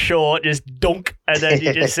plumb short, just dunk, and then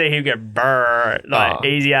you just see him go brrr,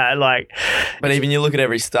 easy out, like. But even you look at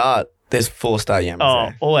every start, there's 4-star Yamas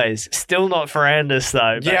there. Always. Still not Ferrandis,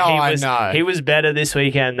 though. But I know. He was better this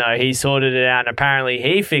weekend, though. He sorted it out, and apparently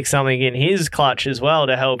he fixed something in his clutch as well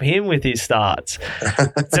to help him with his starts.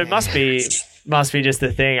 So it must be just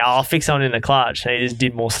the thing. I'll fix something in the clutch. And he just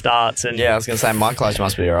did more starts. And I was going to say my clutch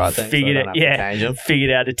must be all right then.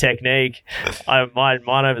 Figured out a technique. Mine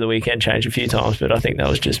over the weekend changed a few times, but I think that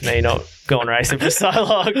was just me not going racing for so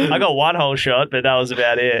long. I got one whole shot, but that was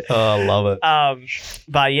about it. Oh, I love it.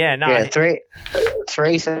 But yeah, no. Yeah,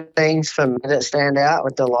 three things for me that stand out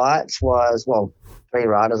with the lights was, well, 3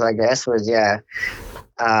 riders, I guess, was,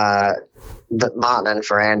 the Martin and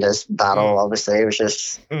Ferrandis battle, obviously, was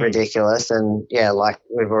just ridiculous. And, like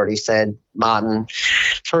we've already said, Martin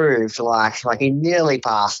proved like he nearly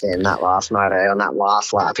passed him that last moto on that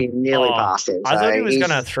last lap. He nearly passed him. I thought he was going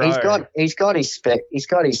to throw. He's got his speed. He's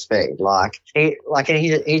got his speed.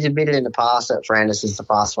 He's admitted in the past that Ferrandis is the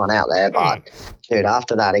fast one out there, but dude,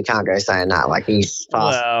 after that, he can't go saying that. Like, he's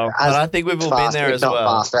fast. Well, but I think we've all been there as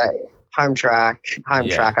well. Faster. Home track,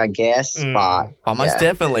 I guess. But most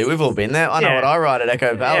definitely, we've all been there. I know what I ride at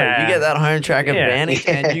Echo Valley. You get that home track advantage,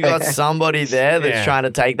 and you got somebody there that's trying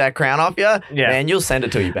to take that crown off you. Man, you'll send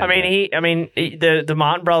it to you back. The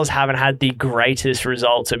Martin brothers haven't had the greatest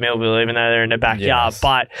results at Millville, even though they're in the backyard.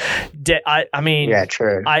 But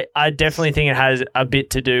true. I definitely think it has a bit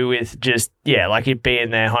to do with just like it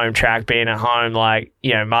being their home track, being at home. Like,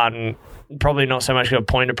 Martin probably not so much got a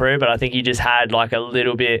point to prove, but I think he just had like a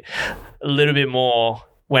little bit more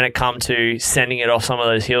when it come to sending it off some of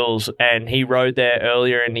those hills. And he rode there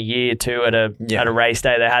earlier in the year too at a race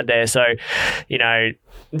day they had there. So,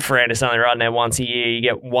 Ferrandis only riding there once a year. You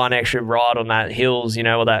get one extra ride on that hills,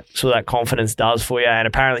 what that confidence does for you. And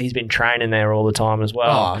apparently he's been training there all the time as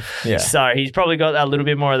well. So he's probably got that little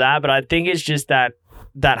bit more of that. But I think it's just that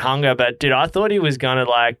hunger. But dude, I thought he was gonna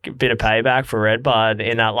like a bit of payback for Redbud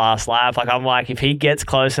in that last lap. Like, I'm like, if he gets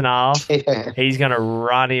close enough, he's gonna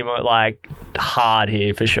run him like hard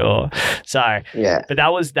here for sure. So but that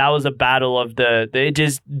was a battle of it's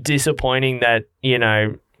just disappointing that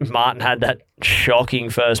Martin had that shocking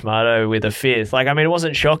first moto with a 5th. Like, I mean, it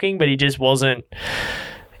wasn't shocking, but he just wasn't.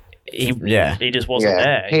 He just wasn't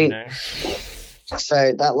there.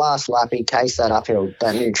 So that last lap, he cased that uphill,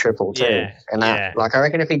 that new triple too, and that, I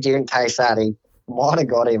reckon if he didn't case that, he might have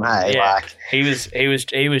got him. He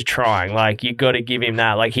was trying. Like, you got to give him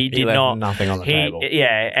that. Like, he did left nothing on the table.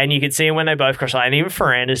 And you could see him when they both crossed line. And even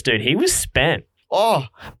Ferrandis, dude, he was spent.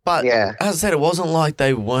 But as I said, it wasn't like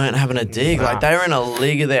they weren't having a dig. Like, they were in a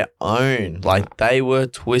league of their own. Like, they were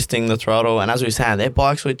twisting the throttle, and as we were saying, their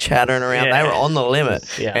bikes were chattering around. They were on the limit.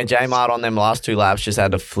 And J Mart on them last 2 laps just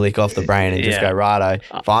had to flick off the brain and just go, righto,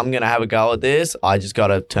 if I'm going to have a go at this, I just got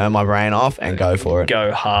to turn my brain off and go for it.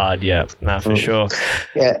 Go hard, for sure.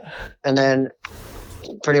 Yeah, and then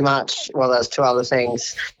pretty much, there's 2 other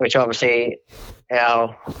things, which obviously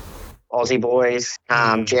our Aussie boys,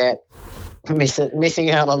 Jet, missing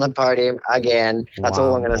out on the podium again. That's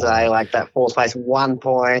all I'm going to say. Like, that 4th place, 1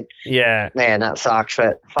 point. Yeah. Man, that sucks.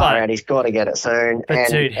 But far out, he's got to get it soon.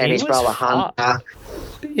 And his brother Hunter.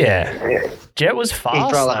 Jet was fast. His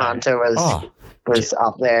brother Hunter was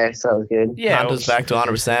up there, so it was good. Yeah, Hunter's back to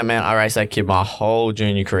 100%, man. I raced that kid my whole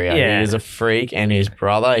junior career. He is a freak, and his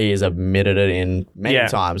brother, he has admitted it in many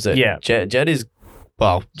times that Jet is.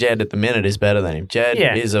 Well, Jed at the minute is better than him.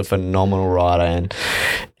 Jed is a phenomenal rider, and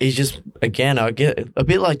he's just, again, I get a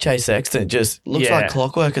bit like Chase Sexton, just looks like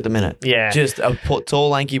clockwork at the minute. Yeah. Just a tall,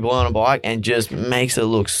 lanky boy on a bike and just makes it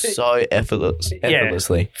look so effortlessly. Yeah,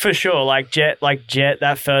 for sure. Like Jet,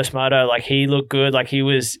 that first moto, like, he looked good. Like, he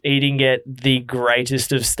didn't get the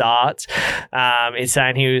greatest of starts. It's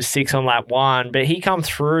saying he was 6 on lap 1, but he come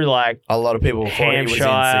through like a lot of people thought he was in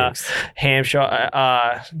 6th. Hampshire,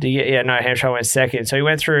 Hampshire went 2nd. So he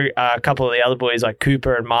went through a couple of the other boys like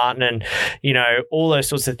Cooper and Martin and, all those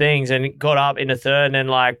sorts of things, and got up into 3rd,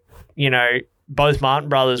 and both Martin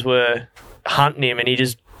brothers were hunting him, and he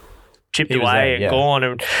just chipped away and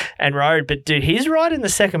gone and rode. But dude, his ride in the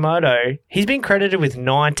second moto, he's been credited with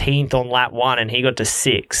 19th on lap 1, and he got to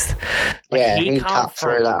 6th. Like, he cut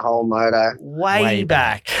through that whole moto way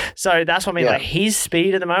back. So that's what I mean. Like, his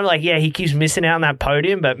speed at the moment, like, he keeps missing out on that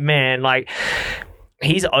podium, but man, like,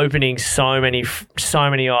 he's opening so many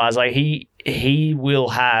eyes. Like, he will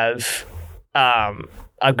have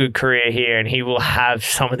a good career here, and he will have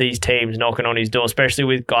some of these teams knocking on his door, especially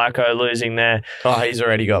with Geico losing their... he's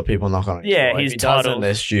already got people knocking on his door. He's titled.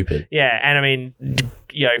 They're stupid. Yeah, and I mean,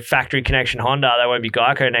 Factory Connection Honda, they won't be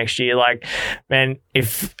Geico next year. Like, man,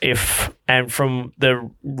 if and from the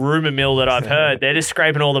rumor mill that I've heard, they're just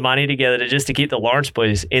scraping all the money together to keep the Lawrence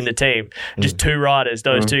boys in the team. Just 2 riders,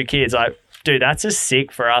 those 2 kids. Like, dude, that's just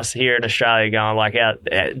sick for us here in Australia going like our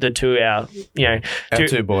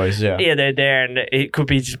 2 boys, yeah. Yeah, they're there, and it could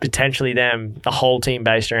be potentially them, the whole team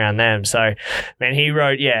based around them. So, man, he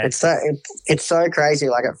wrote, It's so crazy.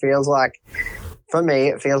 Like, it feels like, for me,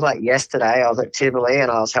 it feels like yesterday I was at Tivoli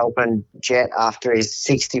and I was helping Jet after his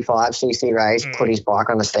 65cc race put his bike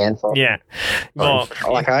on the stand for. Yeah. Well,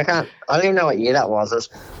 like, I don't even know what year that was. It's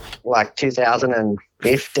like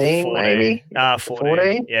 2015, maybe.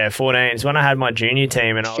 14. Yeah, 14. It's when I had my junior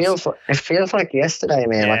team, and it feels like yesterday,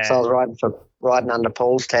 man. Yeah. Like, so I was riding under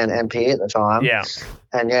Paul's 10 MP at the time. Yeah.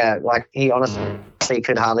 And yeah, like, he honestly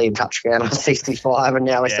could hardly touch ground on 65, and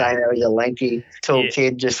now we're saying there was a lanky, tall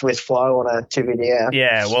kid just with flow on a 2VDF.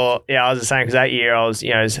 Yeah, well, yeah, I was the same because that year I was,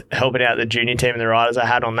 was helping out the junior team and the riders I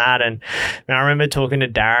had on that, and I remember talking to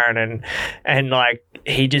Darren, and like,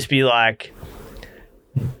 he'd just be like,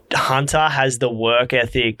 Hunter has the work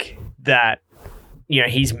ethic that,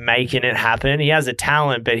 he's making it happen. He has a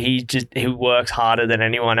talent, but he works harder than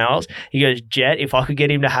anyone else. He goes, Jet, if I could get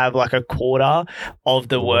him to have like a quarter of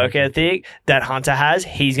the work ethic that Hunter has,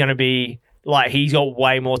 he's going to be like, he's got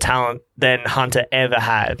way more talent than Hunter ever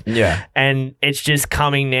had. Yeah. And it's just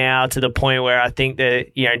coming now to the point where I think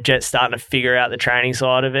that, Jet's starting to figure out the training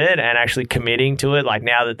side of it and actually committing to it. Like,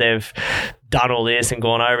 now that they've done all this and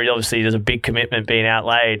gone over it, obviously there's a big commitment being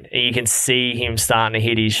outlaid. And you can see him starting to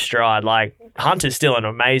hit his stride. Like, Hunter's still an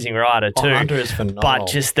amazing rider too. Hunter is phenomenal. But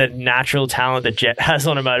just the natural talent that Jet has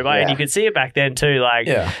on a motorbike. And you could see it back then too. Like,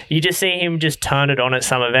 you just see him just turn it on at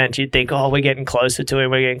some events. You'd think, oh, we're getting closer to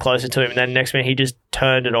him. And then next minute he just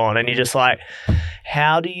turned it on. And you're just like,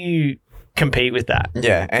 how do you compete with that?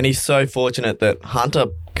 Yeah, and he's so fortunate that Hunter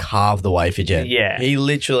carved the way for Jet. Yeah. He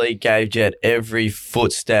literally gave Jet every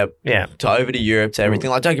footstep to over to Europe, to everything.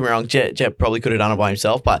 Like, don't get me wrong, Jet probably could have done it by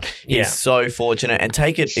himself, but he's so fortunate, and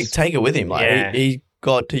take it with him. Like, he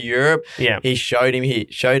got to Europe. Yeah. He showed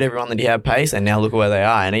everyone that he had pace, and now look at where they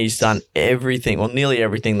are. And he's done everything, or nearly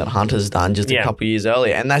everything that Hunter's done just a couple of years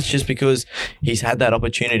earlier. And that's just because he's had that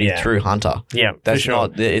opportunity through Hunter. Yeah. That's for sure.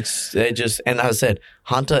 not, they're just, and as I said,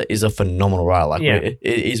 Hunter is a phenomenal rider. Like,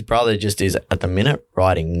 his brother just is at the minute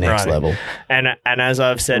riding next level. And as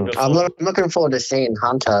I've said before, I'm looking forward to seeing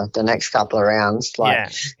Hunter the next couple of rounds.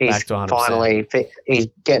 Like, he's finally he's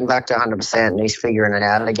getting back to 100%, and he's figuring it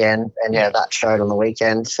out again. And that showed on the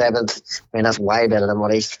weekend. 7th. I mean, that's way better than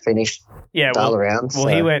what he's finished. The other rounds. Well,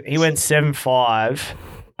 he went 7.5.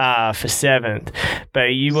 For 7th, but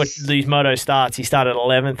you watch these moto starts, he started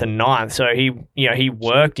 11th and 9th, so he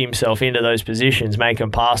worked himself into those positions, making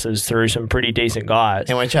passes through some pretty decent guys.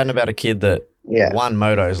 And we're chatting about a kid that won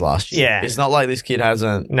motos last year. Yeah. It's not like this kid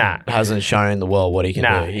hasn't shown the world what he can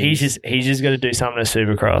do. He's just got to do something to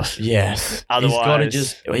Supercross. Yes. Otherwise,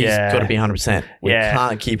 he's got to be 100%. We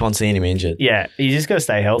can't keep on seeing him injured. Yeah, he's just got to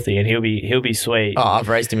stay healthy, and he'll be sweet. Oh, I've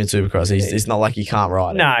raced him in Supercross. It's not like he can't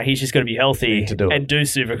ride it. No, he's just got to be healthy and do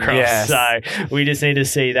Supercross. Yes. So we just need to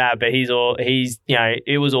see that. But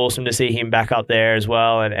it was awesome to see him back up there as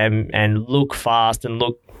well, and look fast and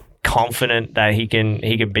look confident that he can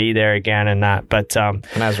be there again and that. But and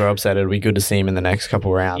as Rob said, it'll be good to see him in the next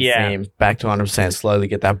couple of rounds. See him back to 100%, slowly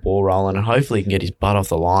get that ball rolling, and hopefully he can get his butt off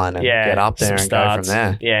the line and get up there and go from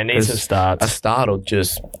there. Yeah, needs some starts. A start will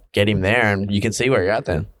just get him there, and you can see where you're at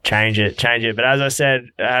then. Change it. But as I said,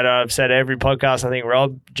 and I've said every podcast, I think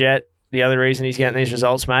Rob, Jet, the other reason he's getting these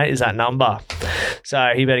results, mate, is that number.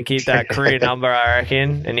 So he better keep that career number, I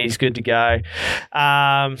reckon, and he's good to go.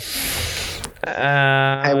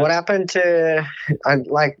 Hey, what happened to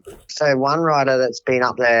one rider that's been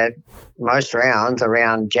up there most rounds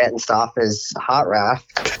around Jet and stuff is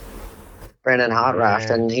Hartraft, Brendan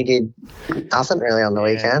Hartraft, and he did nothing really on the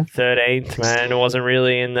weekend. 13th, man. It wasn't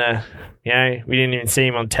really in the. We didn't even see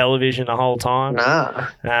him on television the whole time. No.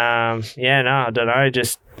 I don't know.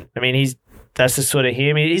 That's the sort of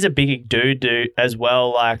him. He's a big dude as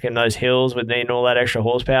well, like in those hills with needing all that extra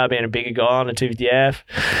horsepower, being a bigger guy on a 250F.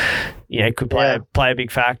 Could play a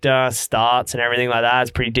big factor, starts and everything like that.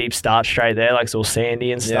 It's pretty deep start straight there, like it's all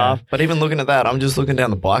sandy and stuff. Yeah. But even looking at that, I'm just looking down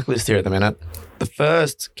the bike list here at the minute. The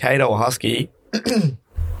first Kato Husky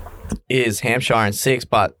is Hampshire in 6th,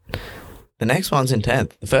 but the next one's in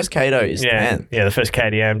 10th. The first Kato is 10th. Yeah, the first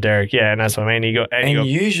KTM, Derek. Yeah, and that's what I mean.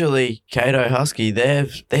 Usually Kato Husky,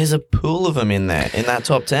 there's a pool of them in there, in that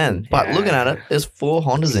top 10. But looking at it, there's 4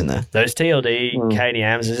 Hondas in there. Those TLD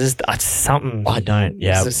KTMs is just something. I don't,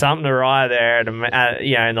 It's something to ride there, in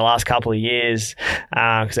the last couple of years,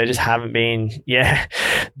 because they just haven't been,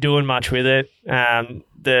 doing much with it.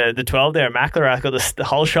 The 12 there, McLaren got the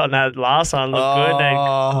whole shot in that last one. Looked good. Then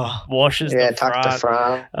washes the front. Tucked the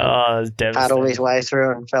front. Oh, it was devastating. Paddled his way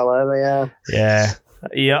through and fell over, Yeah.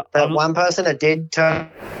 Yeah. But one person that did turn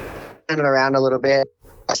it around a little bit,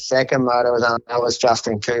 a second motor was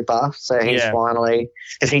Justin Cooper. So he's finally,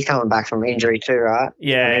 because he's coming back from injury too, right?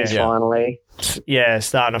 Yeah. And he's finally. Yeah,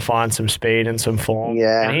 starting to find some speed and some form.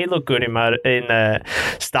 Yeah. And he looked good in the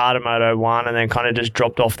start of Moto 1 and then kind of just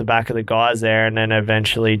dropped off the back of the guys there and then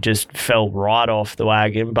eventually just fell right off the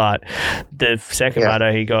wagon. But the second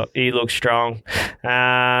Moto, he looked strong.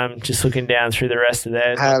 Just looking down through the rest of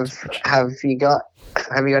theirs. Have you got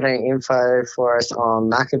any info for us on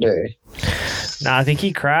McAdoo? No, I think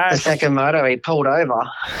he crashed. The second moto, he pulled over.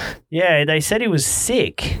 Yeah, they said he was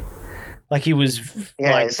sick. Like he was.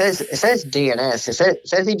 Yeah, it says DNS. It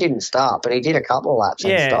says he didn't stop, but he did a couple of laps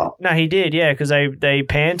and stopped. No, he did. Yeah, because they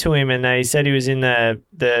panned to him and they said he was in the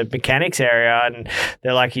mechanics area, and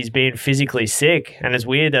they're like he's being physically sick. And it's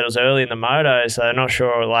weird that it was early in the moto, so they're not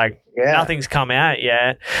sure. Nothing's come out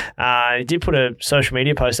yet. He did put a social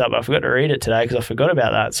media post up. But I forgot to read it today because I forgot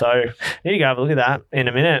about that. So I need to go have a look at that in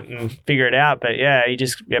a minute and figure it out. But yeah, he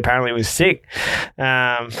just apparently was sick.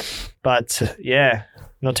 But yeah.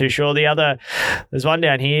 Not too sure. There's one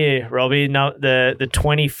down here, Robbie. No, the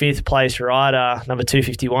 25th place rider, number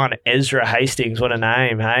 251, Ezra Hastings. What a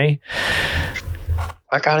name, hey?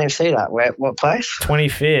 I can't even see that. What place?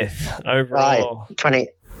 25th overall. Right.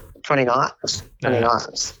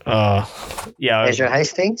 29th. Oh, yeah. Ezra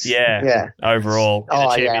Hastings? Yeah. Overall.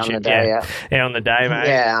 Oh, yeah, on the day, Yeah, on the day, mate.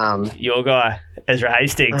 Yeah. Your guy, Ezra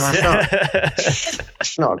Hastings.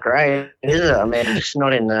 It's not great, is it? I mean, it's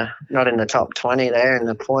not in the top 20 there in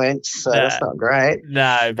the points, so that's not great.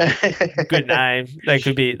 No, but good name. That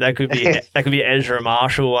could be Ezra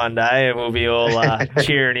Marshall one day, and we'll be all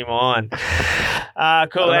cheering him on. Cool. I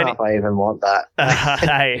don't know if I even want that.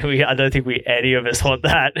 Hey, I don't think any of us want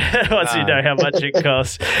that. Once you know how much it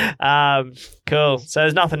costs. Cool. So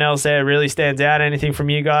there's nothing else there really stands out. Anything from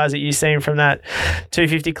you guys that you've seen from that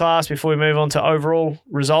 250 class before we move on to overall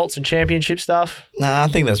results and championship stuff? Nah, I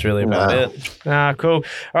think that's really about it. Cool. All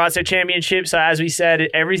right, so championship. So as we said,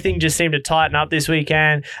 everything just seemed to tighten up this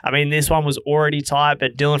weekend. I mean, this one was already tight,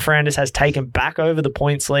 but Dylan Ferrandis has taken back over the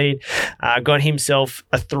points lead, got himself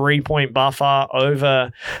a 3-point buffer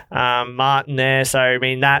over Martin there. So, I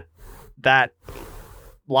mean, that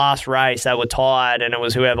last race they were tied and it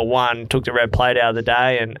was whoever won took the red plate out of the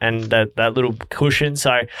day and that little cushion.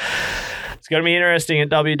 So it's going to be interesting at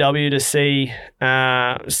WW to see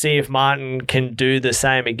if Martin can do the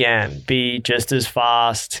same again, be just as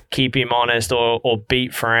fast, keep him honest, or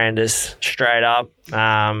beat Ferrandis straight up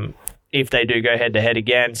if they do go head-to-head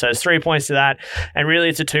again. So it's 3 points to that. And really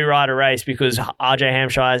it's a two-rider race because RJ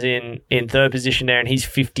Hampshire's in third position there and he's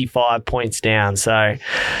 55 points down. So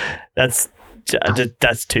that's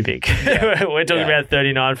too big. We're talking about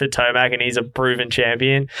 39 for Tomac and he's a proven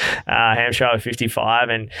champion. Hampshire 55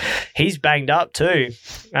 and he's banged up too.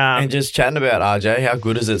 And just chatting about RJ, how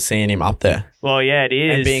good is it seeing him up there? Well, yeah, it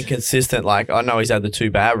is. And being consistent. Like, I know he's had the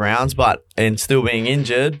 2 bad rounds, and still being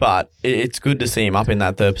injured, but it's good to see him up in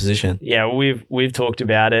that third position. Yeah, we've talked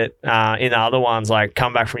about it in the other ones, like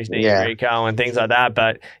come back from his knee Rico and things like that.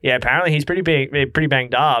 But yeah, apparently he's pretty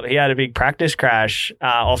banged up. He had a big practice crash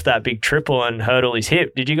off that big triple and hurt all his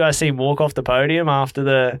hip. Did you guys see him walk off the podium after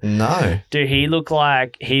the... No. Dude, he looked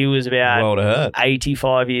like he was about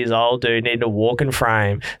 85 years old, dude, needed a walking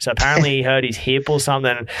frame. So apparently he hurt his hip or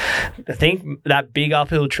something. I think that big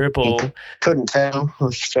uphill triple... Couldn't tell,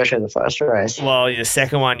 especially the first race. Well, the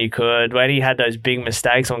second one you could. When he had those big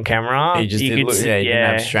mistakes on camera, he just didn't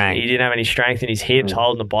have strength. He didn't have any strength in his hips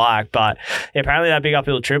holding the bike. But apparently that big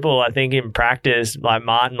uphill triple, I think in practice, like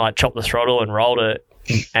Martin chopped the throttle and rolled it.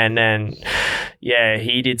 And then,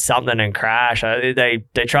 he did something and crashed. They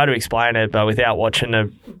tried to explain it, but without watching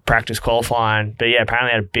the practice qualifying. But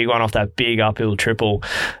apparently had a big one off that big uphill triple,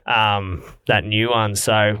 that new one.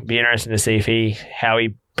 So it'd be interesting to see how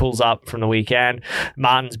he pulls up from the weekend.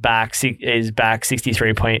 Martin's is back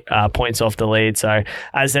 63 points off the lead. So as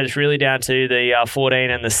I said, it's really down to the 14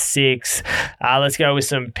 and the 6. Let's go with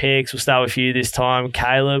some picks. We'll start with you this time.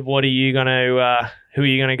 Caleb, what are you going to... who are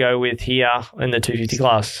you going to go with here in the 250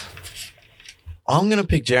 class? I'm going to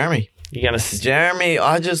pick Jeremy. You're going to... Jeremy,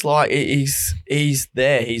 I just like... He's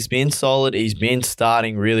there. He's been solid. He's been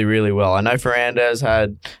starting really, really well. I know Ferrandis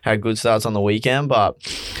had good starts on the weekend, but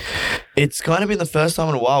it's kind of been the first time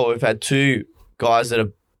in a while where we've had 2 guys that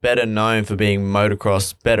are better known for being better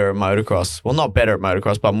at motocross. Well, not better at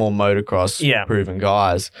motocross, but more motocross proven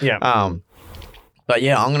guys. Yeah. But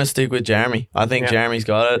I'm going to stick with Jeremy. I think Jeremy's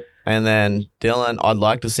got it. And then Dylan, I'd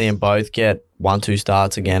like to see them both get 1-2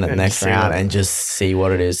 starts again at the next round and just see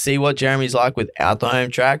what it is. See what Jeremy's like without the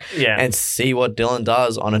home track and see what Dylan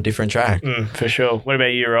does on a different track. For sure. What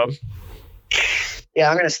about you, Rob? Yeah,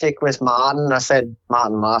 I'm going to stick with Martin. I said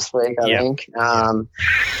Martin last week, I think. I'm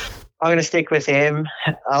going to stick with him.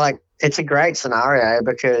 It's a great scenario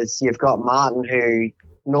because you've got Martin who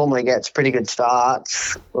normally gets pretty good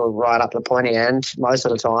starts right up the pointy end most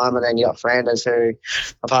of the time, and then you got Fernandez who,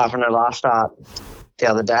 apart from the last start the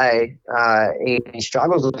other day, he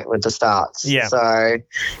struggles a bit with the starts. Yeah. So,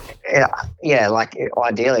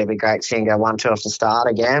 ideally it'd be great to see him go 1-2 off the start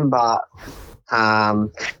again, but I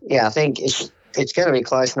think it's going to be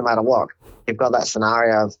close no matter what. You've got that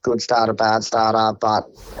scenario of good starter, bad starter, but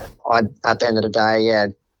at the end of the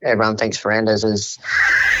day, everyone thinks Fernandez is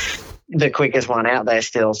the quickest one out there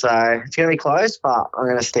still. So it's going to be close, but I'm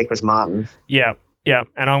going to stick with Martin. Yeah. Yeah,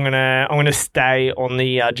 and I'm gonna stay on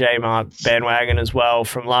the J Mart bandwagon as well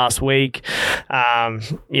from last week.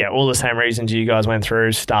 All the same reasons you guys went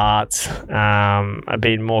through. Starts, a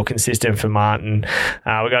bit more consistent for Martin.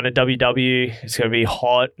 We're going to WW. It's going to be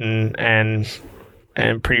hot and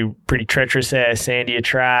pretty treacherous there, sandier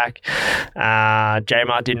track. J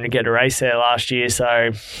Mart didn't get a race there last year,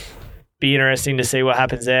 so be interesting to see what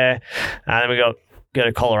happens there. Then we go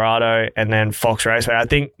to Colorado and then Fox Raceway. I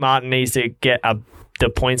think Martin needs to get the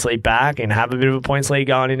points lead back and have a bit of a points lead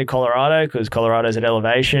going into Colorado because Colorado's at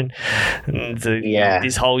elevation. And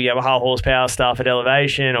this whole Yamaha horsepower stuff at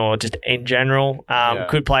elevation or just in general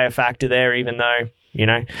could play a factor there, even though,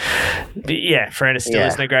 Fernandez still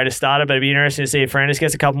isn't the greatest starter, but it'd be interesting to see if Fernandez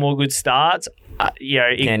gets a couple more good starts.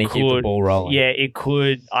 Can he keep the ball rolling? Yeah, it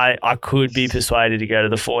could. I could be persuaded to go to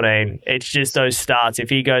the 14. It's just those starts. If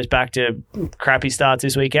he goes back to crappy starts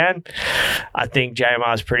this weekend, I think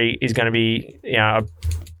JMR is going to be,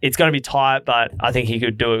 it's going to be tight, but I think he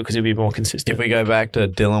could do it because he'll be more consistent. If we go back to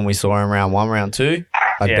Dylan, we saw him round 1, round 2.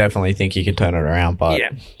 I definitely think he could turn it around, but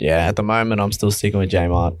at the moment I'm still sticking with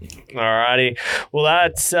J-Mart. Alrighty.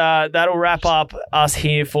 Well, that'll wrap up us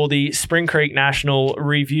here for the Spring Creek National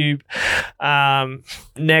Review.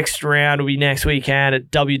 Next round will be next weekend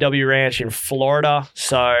at WW Ranch in Florida.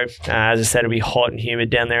 So, as I said, it'll be hot and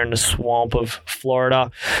humid down there in the swamp of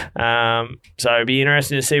Florida. So it'll be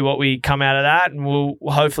interesting to see what we come out of that, and we'll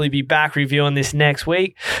hopefully be back reviewing this next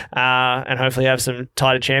week and hopefully have some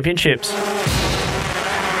tighter championships.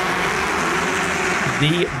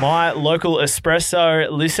 The My Local Espresso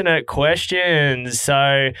listener questions.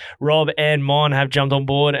 So Rob and Mon have jumped on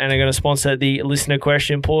board and are going to sponsor the listener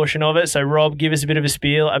question portion of it. So Rob, give us a bit of a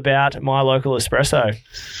spiel about My Local Espresso.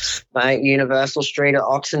 Mate, Universal Street at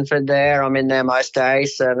Oxenford there. I'm in there most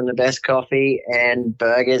days serving the best coffee and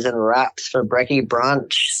burgers and wraps for brekkie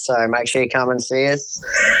brunch. So make sure you come and see us.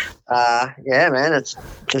 Man, it's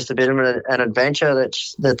just a bit of an adventure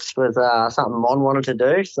that's with something Mon wanted to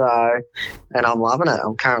do. So, and I'm loving it.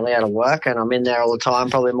 I'm currently out of work and I'm in there all the time,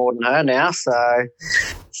 probably more than her now. So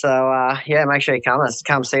make sure you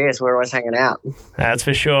come see us. We're always hanging out. That's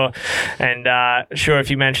for sure. And sure, if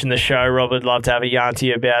you mention the show, Rob would love to have a yarn to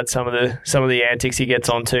you about some of the antics he gets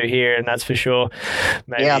onto here, and that's for sure.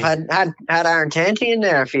 Maybe. Yeah, I've had Aaron Tanti in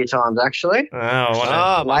there a few times actually.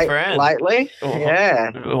 My friend. Lately,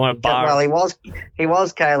 yeah. Well, he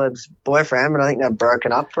was Caleb's boyfriend, but I think they've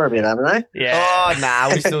broken up for a bit, haven't they? Yeah. Oh,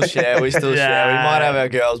 nah, we still share. We might have our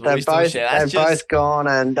girls, but we still share. They've both gone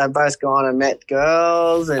and met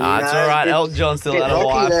girls. And, it's all right. Elton John still had a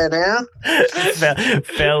wife. There now.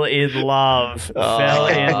 Fell in love. Fell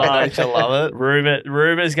in love. Don't you love it?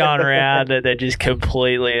 Rumors going around that they're just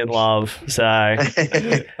completely in love. So,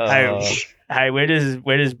 hey, we're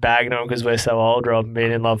just bagging them because we're so old, Rob, and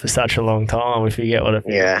been in love for such a long time. We forget what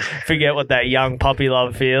that young puppy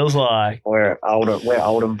love feels like. We're old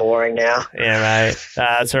and boring now. Yeah, mate.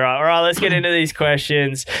 That's all right. All right, let's get into these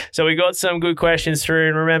questions. So we got some good questions through,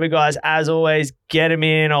 and remember, guys, as always, get them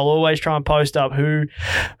in. I'll always try and post up who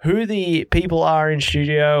the people are in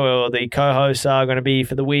studio or the co-hosts are going to be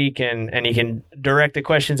for the week, and you can direct the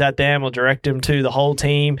questions at them or direct them to the whole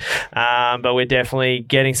team. But we're definitely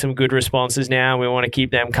getting some good responses now. We want to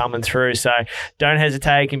keep them coming through. So don't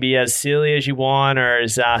hesitate. It can be as silly as you want or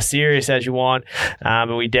as serious as you want.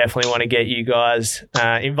 But we definitely want to get you guys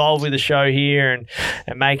involved with the show here and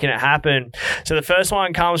making it happen. So the first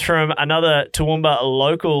one comes from another Toowoomba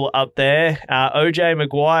local up there, OJ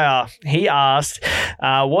McGuire. He asked,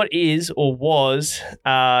 what is or was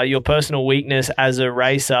your personal weakness as a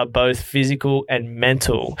racer, both physical and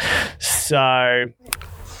mental? So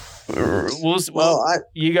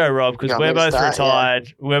you go, Rob, because we're both retired.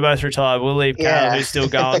 Yeah. We're both retired. We'll leave Caleb, who's still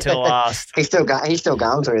going till last. He's still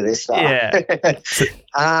going through this stuff.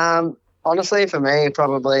 Yeah. Honestly, for me,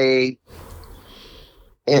 probably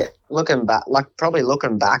looking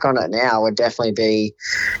back on it now would definitely be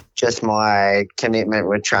just my commitment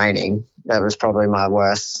with training. that was probably my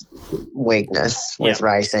worst weakness with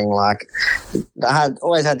racing. Like, I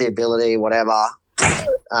always had the ability, whatever.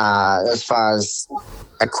 As far as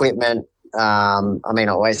equipment, I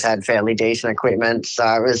always had fairly decent equipment. So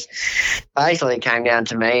it was basically came down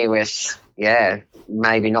to me with,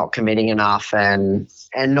 maybe not committing enough and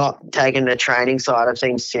not taking the training side of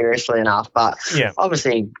things seriously enough. But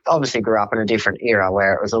obviously grew up in a different era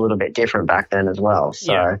where it was a little bit different back then as well.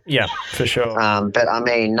 So yeah, for sure. But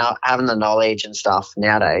not having the knowledge and stuff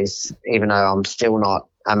nowadays, even though I'm still not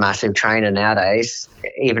a massive trainer nowadays,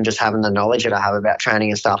 even just having the knowledge that I have about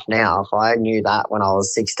training and stuff now, if I knew that when I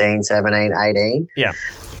was 16, 17, 18,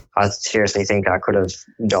 I seriously think I could have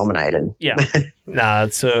dominated. Yeah. No,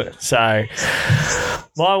 so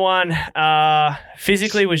my one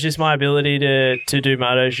physically was just my ability to do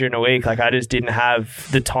motos during the week. Like, I just didn't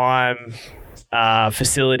have the time,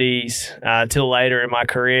 facilities till later in my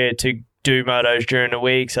career to do motos during the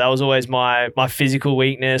week. So that was always my physical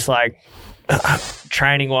weakness. Like,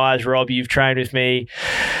 training wise, Rob, you've trained with me.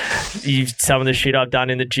 Some of the shit I've done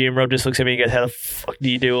in the gym, Rob just looks at me and goes, how the fuck do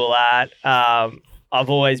you do all that? I've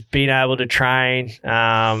always been able to train,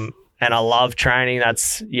 and I love training.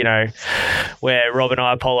 That's, where Rob and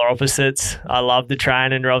I are polar opposites. I love the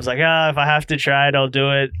training. Rob's like, if I have to train, I'll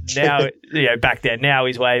do it. Now, back then, now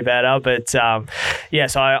he's way better. But, so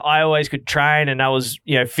I always could train, and that was,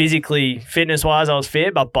 physically, fitness-wise, I was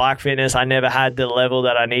fit, but bike fitness, I never had the level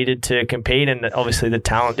that I needed to compete, and obviously the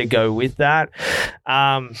talent to go with that.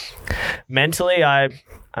 Mentally,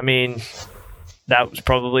 that was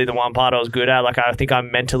probably the one part I was good at. Like, I think I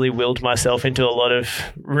mentally willed myself into a lot of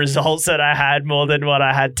results that I had more than what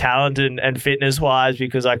I had talent and fitness-wise,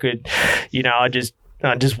 because I could, I just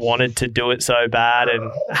wanted to do it so bad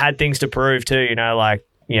and had things to prove too,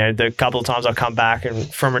 the couple of times I come back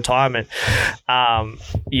and from retirement,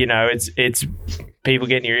 it's people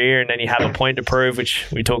get in your ear and then you have a point to prove,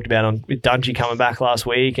 which we talked about with Dungey coming back last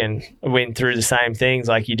week, and went through the same things.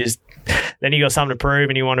 Like, then you got something to prove,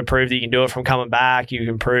 and you want to prove that you can do it from coming back. You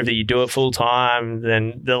can prove that you do it full time.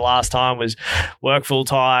 Then the last time was work full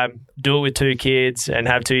time, do it with 2 kids, and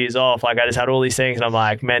have 2 years off. Like, I just had all these things, and I'm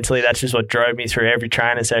like, mentally, that's just what drove me through every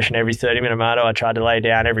training session, every 30-minute moto I tried to lay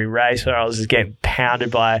down, every race where I was just getting pounded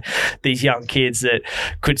by these young kids that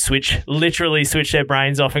could literally switch their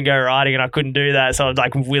brains off and go riding, and I couldn't do that. So I was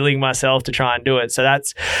like willing myself to try and do it. So that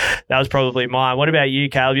was probably mine. What about you,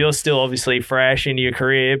 Caleb? You're still obviously fresh in your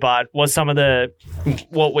career, but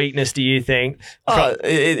what weakness do you think?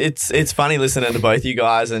 It's funny listening to both you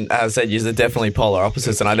guys, and as I said, you're definitely polar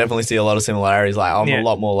opposites, and I definitely see a lot of similarities. Like, I'm a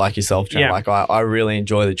lot more like yourself, Trent. Like, I really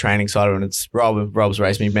enjoy the training side of it. And it's Rob's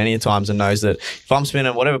raced me many a times and knows that if I'm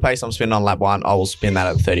spinning whatever pace I'm spinning on lap 1, I will spin that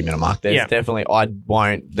at the 30-minute mark.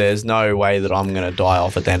 There's no way that I'm going to die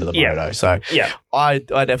off at the end of the moto. So I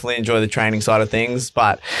definitely enjoy the training side of things,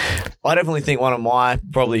 but I definitely think one of my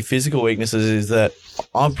probably physical weaknesses is that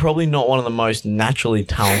I'm probably not one of the most naturally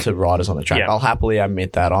talented riders on the track. I'll happily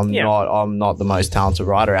admit that. I'm not the most talented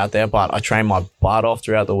rider out there, but I train my butt off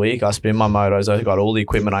throughout the week. I spin my motos. I've got all the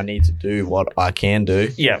equipment I need to do what I can do.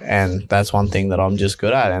 And that's one thing that I'm just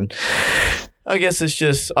good at. And I guess it's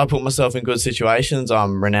just I put myself in good situations.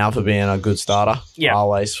 I'm renowned for being a good starter. I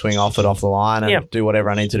always swing off the line and do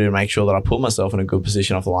whatever I need to do to make sure that I put myself in a good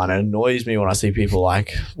position off the line. It annoys me when I see people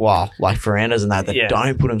like Ferrandis and that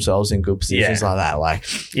don't put themselves in good positions like that. Like,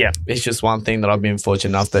 it's just one thing that I've been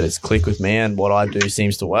fortunate enough that it's clicked with me, and what I do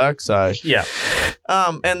seems to work. So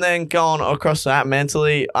and then going across that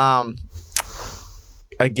mentally,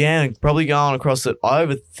 again, probably going across it, I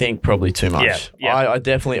overthink probably too much. I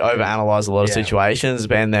definitely overanalyze a lot of situations,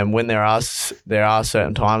 and then when there are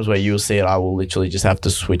certain times where you'll see it, I will literally just have to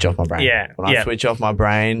switch off my brain. When I switch off my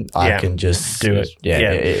brain, I can just do it.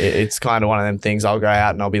 It's kind of one of them things. I'll go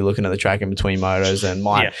out and I'll be looking at the track in between motos, and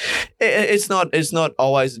it's not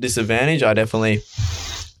always a disadvantage.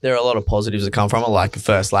 There are a lot of positives that come from it. Like the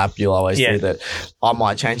first lap, you'll always see that I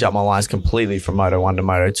might change up my lines completely from Moto 1 to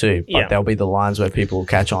Moto 2. But there'll be the lines where people will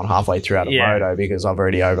catch on halfway throughout a moto because I've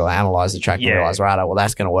already overanalyzed the track and realised, well,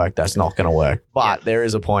 that's going to work, that's not going to work. But there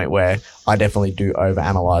is a point where I definitely do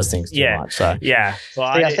overanalyze things too much. So Well,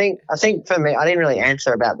 I think for me, I didn't really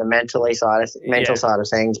answer about the mental side of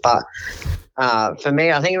things, but for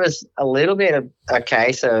me, I think it was a little bit of a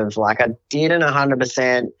case of like I didn't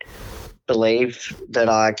 100% believe that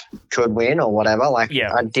I could win or whatever. Like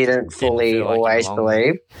I didn't fully always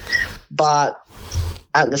believe. But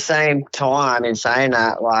at the same time, in saying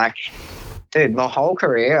that, like, dude, my whole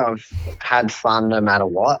career I've had fun no matter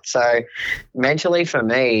what. So mentally for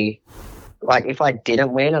me, like if I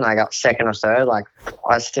didn't win and I got second or third, like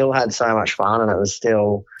I still had so much fun, and it was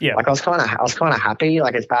still like I was kind of happy.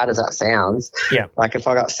 Like as bad as that sounds, like if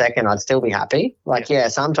I got second, I'd still be happy. Like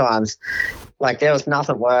sometimes, like there was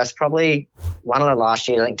nothing worse. Probably one of the last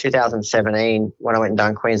year, I think 2017, when I went and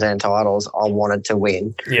done Queensland titles, I wanted to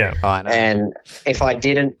win. Yeah, I know. And if I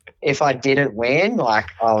didn't win, like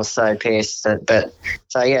I was so pissed. But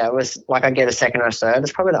so yeah, it was like I get a second or a third.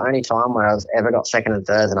 It's probably the only time where I've ever got second and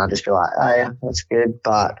third, and I just feel like, oh yeah, that's good.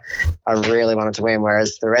 But I really wanted to win.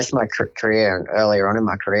 Whereas the rest of my career and earlier on in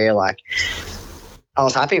my career, like I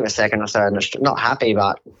was happy with second or third. Not happy,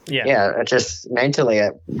 but it just mentally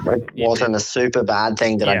it wasn't a super bad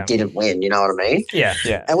thing that I didn't win. You know what I mean?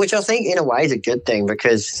 Yeah. And which I think in a way is a good thing,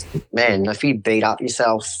 because man, if you beat up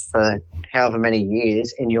yourself for however many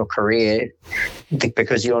years in your career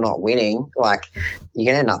because you're not winning, like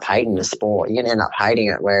you're gonna end up hating the sport. You're gonna end up hating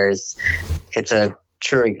it. Whereas it's a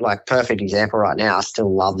true, like, perfect example right now. I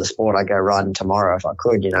still love the sport. I'd go riding tomorrow if I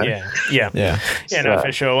could, you know? Yeah, no,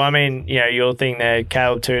 for sure. I mean, you know, your thing there,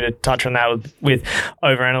 Caleb, too, to touch on that with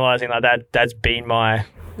overanalyzing like that, that's been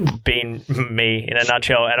me in a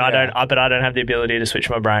nutshell, and I don't have the ability to switch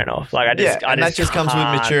my brain off. Like that just comes with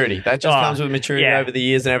maturity. That just comes with maturity over the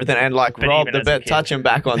years and everything. And like Rob, touching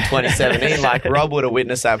back on 2017, like Rob would have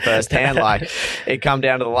witnessed that firsthand. Like it come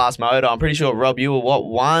down to the last moto. I'm pretty sure, Rob, you were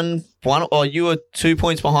one, or you were 2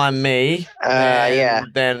 points behind me.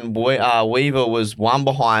 Then Weaver was one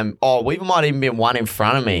behind. Oh, Weaver might even been one in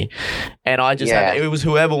front of me. And I just had, it was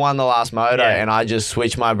whoever won the last moto, and I just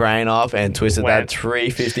switched my brain off and twisted that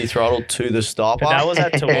 350 throttle to the stopper. But that was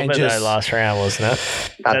at Toowoomba though last round, wasn't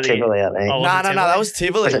it? Tivoli, I think. No, that was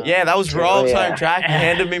Tivoli. That was Rob's home track. He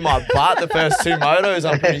handed me my butt the first two motos,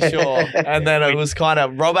 I'm pretty sure. And then it was kind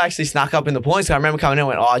of, Rob actually snuck up in the points. I remember coming in and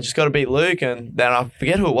went, I just got to beat Luke. And then I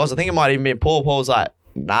forget who it was. I think it might even be Paul. Paul was like,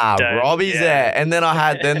 nah, Robbie's there. And then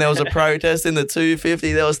then there was a protest in the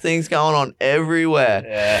 250. There was things going on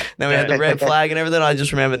everywhere. Then we had the red flag and everything. I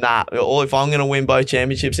just remember, if I'm going to win both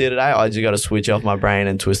championships here today, I just got to switch off my brain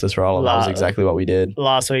and twist the throttle. And that was exactly what we did.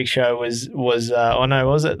 Last week's show was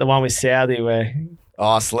it the one with Saudi where...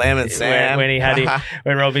 Oh, Slam and Sam.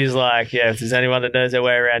 When Robbie's like, if there's anyone that knows their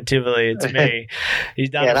way around Tivoli, it's me. He's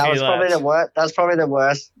done a few laps. That's probably the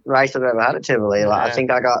worst race I've ever had at Tivoli. Like I think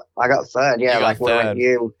I got third. Yeah, like third.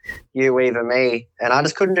 You, Weaver, me, and I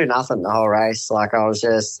just couldn't do nothing the whole race. Like I was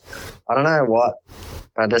just, I don't know what.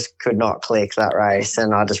 I just could not click that race,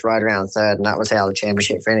 and I just rode around third, and that was how the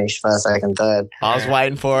championship finished, first, second, third. I was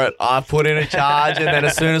waiting for it. I put in a charge, and then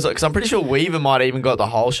as soon as, because I'm pretty sure Weaver might have even got the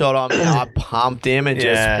whole shot on me, I pumped him and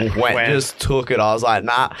just took it. I was like,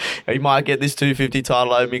 nah, he might get this 250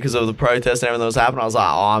 title over me because of the protest and everything that was happening. I was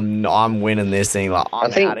like, I'm winning this thing. Like,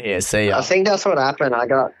 I'm out of here. See ya. I think that's what happened. I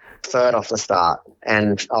got third off the start,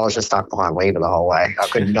 and I was just stuck behind Weaver the whole way. I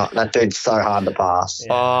could not. That dude's so hard to pass.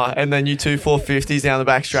 And then you 2 450s down the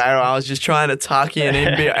back straight. I was just trying to tuck in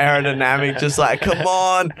and be aerodynamic, just like, come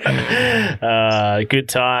on. Good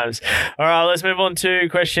times. All right, let's move on to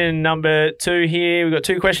question number 2 here. We've got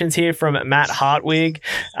 2 questions here from Matt Hartwig.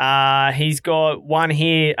 He's got one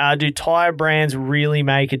here. Do tyre brands really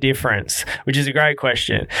make a difference? Which is a great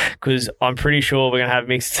question, because I'm pretty sure we're going to have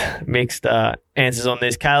mixed answers on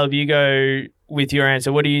this. Caleb, you go with your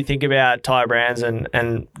answer. What do you think about tyre brands and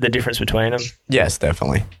the difference between them? Yes,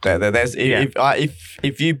 definitely.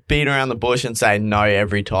 If you beat around the bush and say no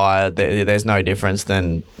every tyre, there's no difference,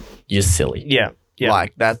 then you're silly. Yeah.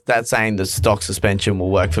 Like that's saying the stock suspension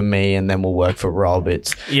will work for me and then will work for Rob.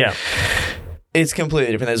 It's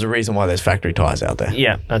completely different. There's a reason why there's factory tyres out there.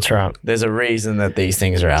 Yeah, that's right. There's a reason that these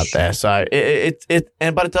things are out there. So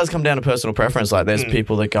but it does come down to personal preference. Like there's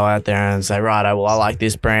people that go out there and say, right, well, I like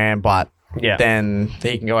this brand, but then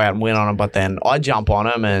he can go out and win on them, but then I jump on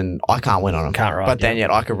them and I can't win on them. Can't ride. But then yet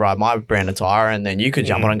I could ride my brand of tyre, and then you could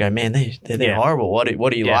jump on and go, man, they're horrible. What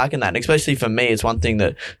do you like in that? And especially for me, it's one thing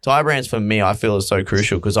that tyre brands for me I feel is so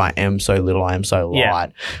crucial, because I am so little, I am so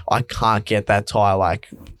light. I can't get that tyre, like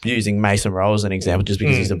using Mason Rowe as an example, just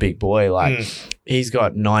because he's a big boy. Like he's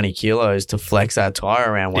got 90 kilos to flex that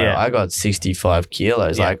tyre around, where I got 65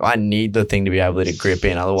 kilos. Like I need the thing to be able to grip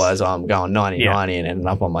in, otherwise I'm going 90-90 and ending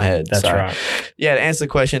up on my head. That's right. Yeah, to answer the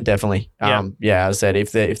question, definitely. As I said,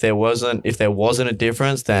 if there wasn't a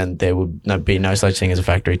difference, then there would be no such thing as a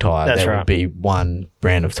factory tyre. There would be one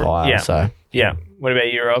brand of tyre. Yeah. What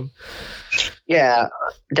about you, Rob? Yeah,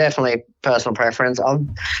 definitely personal preference.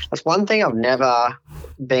 That's one thing I've never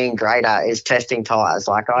been great at, is testing tyres.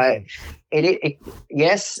 Like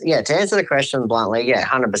Yes, to answer the question bluntly,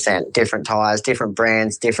 100%. Different tyres, different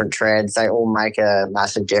brands, different treads, they all make a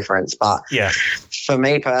massive difference. But for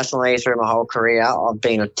me personally, through my whole career, I've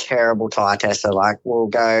been a terrible tyre tester. Like,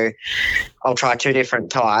 I'll try 2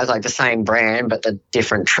 different tyres, like the same brand, but the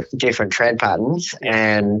different tread patterns,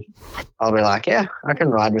 and I'll be like, I can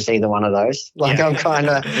ride with either one of those. Like, I'm kind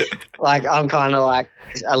of like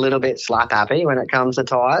a little bit slap happy when it comes to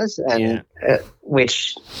tyres, and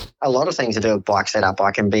which a lot of things to do with bike setup,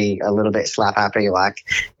 I can be a little bit slap happy. Like,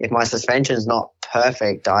 if my suspension's not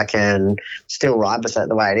perfect, I can still ride with it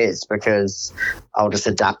the way it is, because I'll just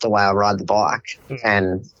adapt the way I ride the bike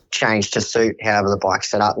and change to suit however the bike's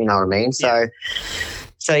set up, you know what I mean? So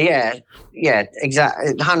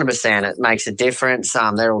exactly, 100%. It makes a difference.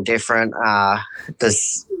 They're all different.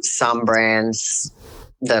 There's some brands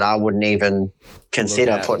that I wouldn't even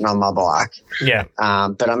consider putting on my bike. Yeah.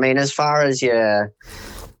 But I mean, as far as your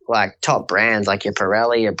like top brands, like your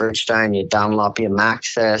Pirelli, your Bridgestone, your Dunlop, your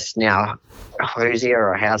Maxxis, now Hoosier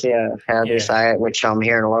or Housier, how do you say it, which I'm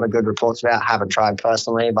hearing a lot of good reports about. Haven't tried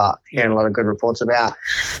personally, but hearing a lot of good reports about.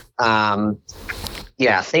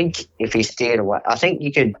 I think if you steered away, I think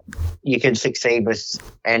you could succeed with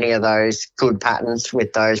any of those good patterns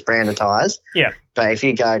with those brand of tyres. Yeah. But if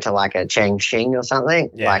you go to like a Cheng Xing or something,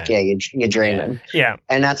 you're dreaming. Yeah.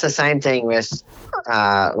 And that's the same thing with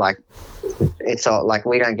it's all, like,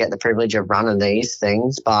 we don't get the privilege of running these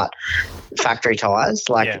things, but factory tyres,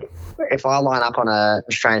 if I line up on a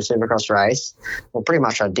Australian Supercross race, well, pretty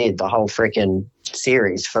much I did the whole freaking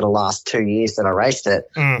series for the last 2 years that I raced it.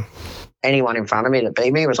 Anyone in front of me that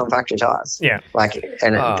beat me was on factory tyres. Yeah.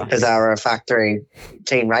 Because they were a factory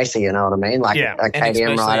team racer, you know what I mean? Like a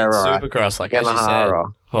KTM rider or Supercross, like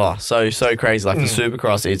Yamaha so crazy. Like the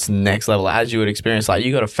Supercross, it's next level. As you would experience, like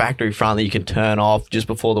you got a factory front that you can turn off just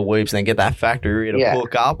before the whoops and then get that factory rear to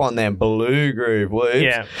hook up on them blue groove whoops.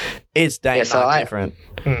 Yeah. It's damn different.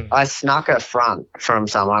 I snuck a front from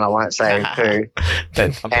someone, I won't say who.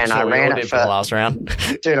 And I ran it for the last round.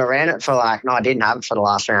 Dude, I ran it for I didn't have it for the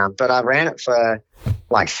last round, but I ran it for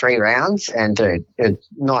like 3 rounds, and dude, it's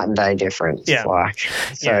night and day difference. Yeah.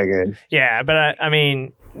 So good. Yeah, but I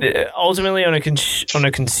mean, ultimately on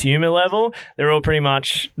a consumer level, they're all pretty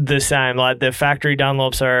much the same. Like the factory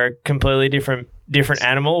Dunlops are a completely different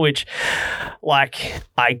animal, which like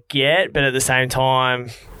I get, but at the same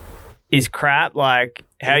time is crap. Like,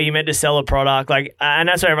 how are you meant to sell a product? Like, and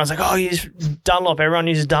that's why everyone's like, oh, use Dunlop. Everyone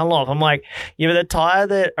uses Dunlop. I'm like, but the tire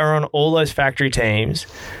that are on all those factory teams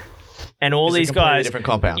and all these guys, different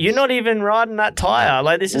compounds. You're not even riding that tire.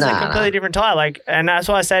 Like, this is a completely different tire. Like, and that's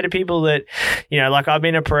why I say to people that, like, I've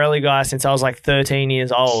been a Pirelli guy since I was like 13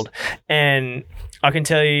 years old, and I can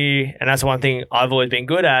tell you, and that's one thing I've always been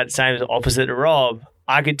good at, same as opposite to Rob,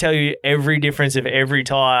 I could tell you every difference of every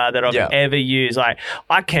tire that I've ever used. Like,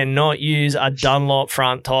 I cannot use a Dunlop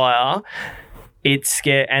front tire. It's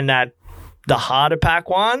scary, and that the harder pack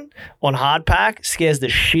one on hard pack scares the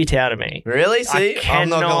shit out of me. Really? See, I'm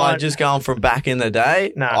not gonna lie, just going from back in the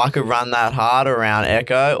day, I could run that hard around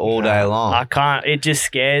Echo all day long. I can't. It just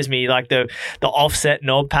scares me. Like the offset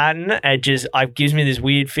knob pattern, it gives me this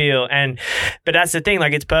weird feel. But that's the thing.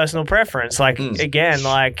 Like, it's personal preference. Like again,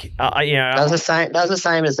 like that was the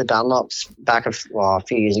same as the Dunlops back a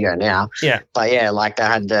few years ago now. Yeah. But yeah, like they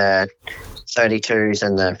had the 32s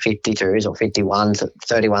and the 52s or 51s,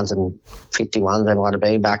 31s and 51s they might have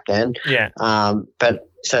been back then. Yeah. But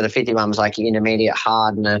so the 51 was like the intermediate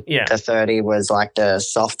hard, and the 30 was like the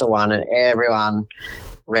softer one, and everyone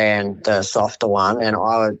ran the softer one, and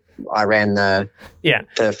I ran the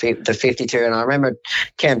 52. And I remember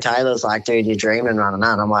Cam Taylor's like, dude, you're dreaming running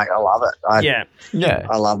that. And I'm like, I love it.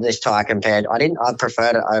 I love this tire compared. I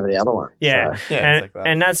preferred it over the other one. Yeah. So.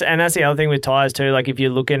 And that's the other thing with tires too. Like, if you're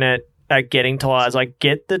looking at getting tires, like,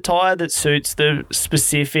 get the tire that suits the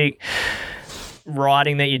specific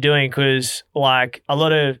riding that you're doing, because like a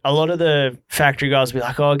lot of the factory guys will be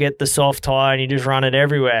like, oh, get the soft tire and you just run it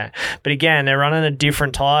everywhere. But again, they're running a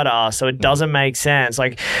different tire to us, so it doesn't make sense.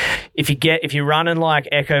 Like, if you're running like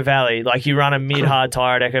Echo Valley, like you run a mid-hard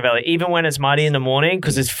tire at Echo Valley, even when it's muddy in the morning,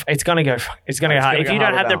 because it's gonna go hard. If you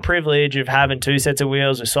don't have the privilege of having 2 sets of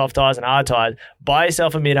wheels with soft tires and hard tires, buy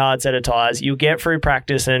yourself a mid-hard set of tires. You'll get through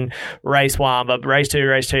practice and race 1, but race 2,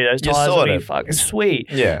 those tires will be fucking sweet.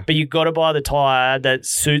 Yeah. But you got to buy the tire that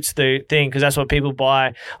suits the thing, because that's what people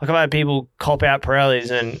buy. Like, I've had people cop out Pirellis,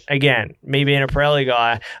 and again, me being a Pirelli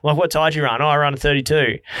guy, I'm like, what tire do you run? Oh, I run a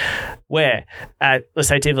 32. Where? At, let's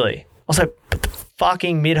say, Tivoli. I was like,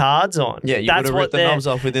 fucking mid-hards on. Yeah, you would have ripped the knobs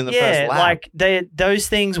off within the first lap. Like those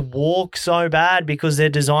things walk so bad because they're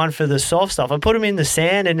designed for the soft stuff. I put them in the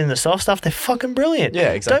sand and in the soft stuff, they're fucking brilliant.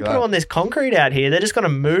 Yeah, exactly. Don't put them on this concrete out here. They're just going to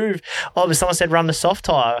move. Oh, but someone said run the soft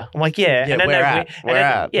tyre. I'm like, yeah. Yeah, and then where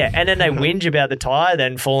at? Yeah, and then they whinge about the tyre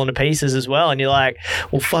then falling to pieces as well. And you're like,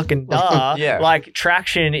 well, fucking duh. Yeah. Like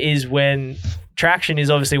traction is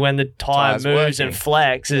obviously when the tyre moves and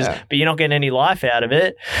flexes, but you're not getting any life out of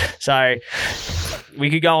it. So I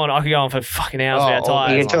could go on for fucking hours about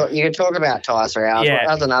tyres. You can talk about tyres for hours. Yeah.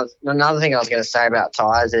 That's another thing I was going to say about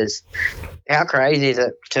tyres is how crazy is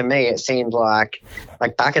it? To me, it seems like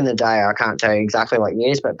back in the day, I can't tell you exactly what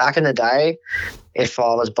years, but back in the day, if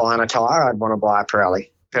I was buying a tyre, I'd want to buy a Pirelli.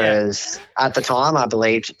 Because at the time, I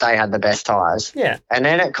believed they had the best tyres. Yeah. And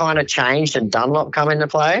then it kind of changed and Dunlop come into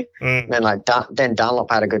play. And then Dunlop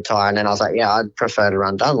had a good tyre. And then I was like, yeah, I'd prefer to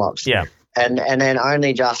run Dunlops. Yeah. And then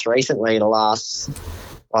only just recently,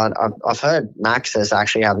 I've heard Maxxis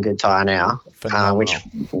actually have a good tyre now,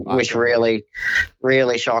 which really,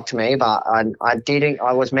 really shocked me. But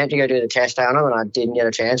I was meant to go do the test on them and I didn't get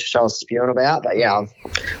a chance, which I was spewing about. But yeah,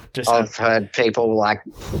 I've heard people like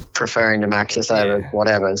preferring the Maxxis over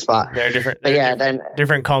whatever's. But they're different.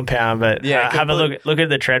 Different compound. But have a look at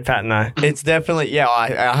the tread pattern though. It's definitely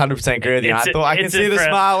I 100% agree with you. I can see the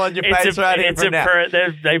smile on your face right here from now.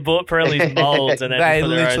 They bought Pirelli's molds and they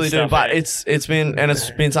literally do. But it's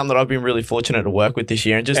been something that I've been really fortunate to work with this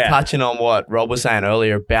year, and just touching on what Rob was saying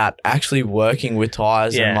earlier about actually working with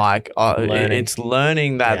tyres and it's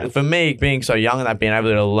learning that for me being so young and that being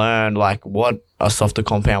able to learn like what a softer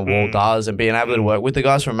compound wall does and being able to work with the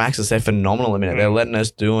guys from Maxxis, they're phenomenal in it. They're letting us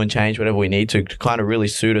do and change whatever we need to kind of really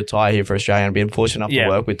suit a tyre here for Australia, and being fortunate enough to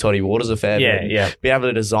work with Toddy Waters a fair bit. Be able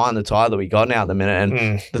to design the tyre that we got now at the minute,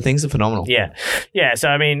 and the things are phenomenal. Yeah. So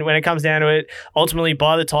I mean, when it comes down to it, ultimately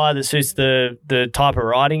buy the tyre that suits the type of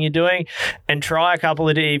riding you're doing, and try a couple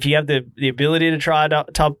of if you have the ability to try a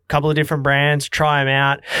couple of different brands, try them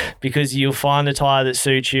out, because you'll find the tyre that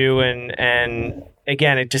suits you. And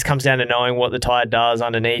again, it just comes down to knowing what the tyre does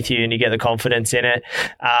underneath you, and you get the confidence in it.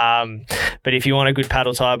 But if you want a good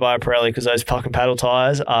paddle tyre, buy a Pirelli, because those fucking paddle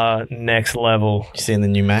tyres are next level. You seen the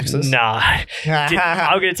new Maxxis? No.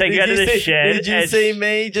 I'm going to take you out to the shed. Did you see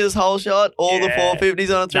me just whole shot all the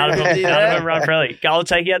 450s on a 350? None of them run Pirelli. I'll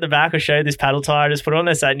take you out the back. I'll show you this paddle tyre I just put on.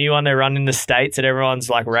 There's that new one they run in the States that everyone's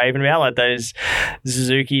like raving about, like those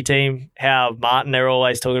Suzuki team, how Martin, they're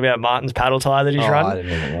always talking about Martin's paddle tyre that he's running. I didn't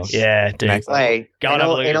know what it was. Yeah, dude. Wait,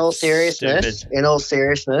 in all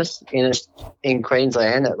seriousness, in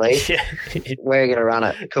Queensland at least, we're going to run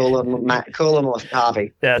it. Coolum or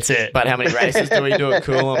Harvey. That's it. But how many races do we do at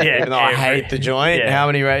Coolum? Even though I hate the joint, how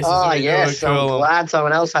many races do we do at Coolum? I'm glad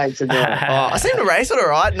someone else hates the joint. I seem to race it all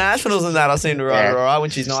right. Nationals and that, I seem to ride it all right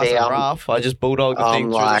when she's nice and rough. I just bulldog the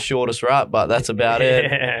thing through the shortest rut, but that's about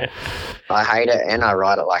it. I hate it and I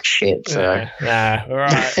ride it like shit. So all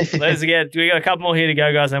right, we got a couple more here to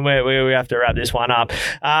go, guys, and we have to wrap this one up.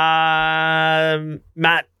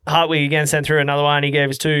 Matt Hartwig again sent through another one. He gave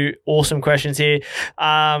us two awesome questions here.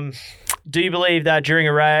 Do you believe that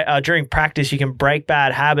during practice you can break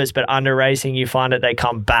bad habits, but under racing you find that they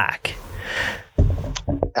come back?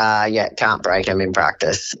 Can't break them in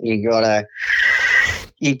practice. You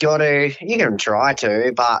can try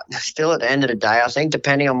to, but still at the end of the day, I think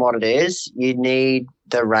depending on what it is, you need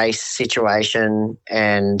the race situation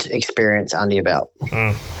and experience under your belt.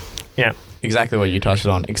 Yeah. Exactly what you touched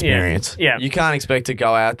on, experience. Yeah. You can't expect to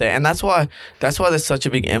go out there. And that's why there's such a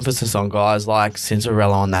big emphasis on guys like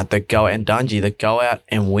Cinderella on that go out, and Dungey that go out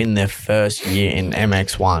and win their first year in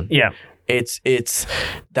MX1. Yeah. It's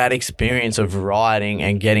that experience of riding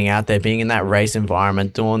and getting out there, being in that race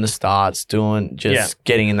environment, doing the starts,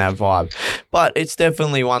 getting in that vibe. But it's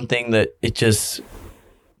definitely one thing that it just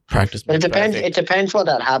practice. But it depends what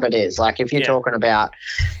that habit is. Like if you're talking about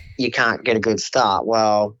you can't get a good start,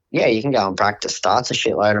 well, yeah, you can go and practice starts a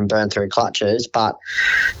shitload and burn through clutches, but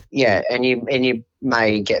and you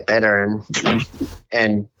may get better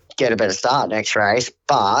and get a better start next race,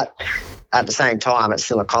 but at the same time, it's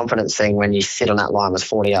still a confidence thing when you sit on that line with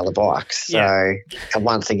 40 other bikes. So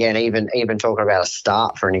once again, even talking about a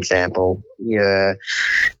start, for an example,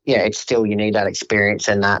 it's still you need that experience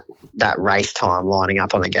and that race time lining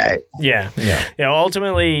up on the gate. Yeah.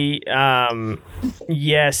 Ultimately,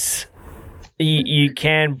 yes. You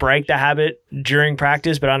can break the habit during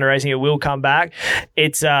practice, but under racing it will come back.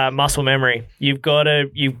 It's muscle memory. You've got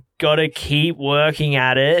to keep working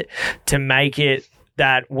at it to make it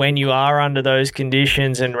that when you are under those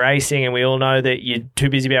conditions and racing, and we all know that you're too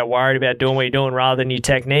busy about worried about doing what you're doing rather than your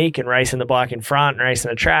technique and racing the bike in front and racing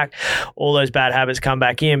the track, all those bad habits come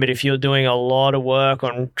back in. But if you're doing a lot of work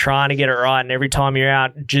on trying to get it right, and every time you're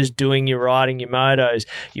out just doing your riding, your motos,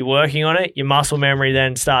 you're working on it, your muscle memory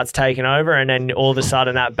then starts taking over, and then all of a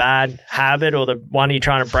sudden that bad habit or the one you're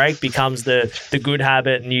trying to break becomes the good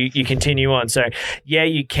habit, and you continue on. So yeah,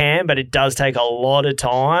 you can, but it does take a lot of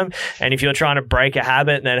time. And if you're trying to break a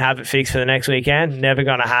habit and then have it fixed for the next weekend, never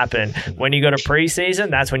going to happen. When you got a preseason,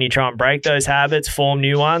 that's when you try and break those habits, form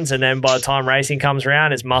new ones, and then by the time racing comes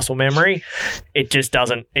around, it's muscle memory. It just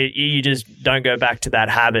doesn't. You just don't go back to that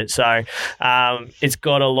habit. So it's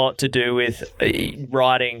got a lot to do with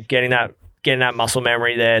riding, getting that muscle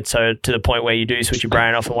memory there, so to the point where you do switch your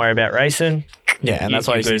brain off and worry about racing. Yeah, and that's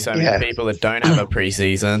why you see so many people that don't have a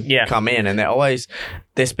preseason come in, and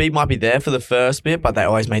their speed might be there for the first bit, but they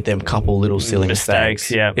always make them couple little silly mistakes.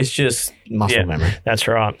 Yeah, it's just muscle memory. That's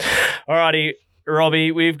right. Alrighty,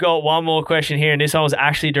 Robbie, we've got one more question here, and this one was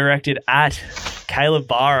actually directed at Caleb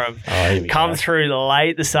Barham. Come through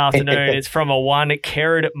late this afternoon. It's from a one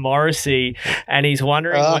Kerrod Morrissey, and he's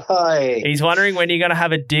wondering when you're going to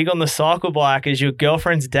have a dig on the cycle bike, as your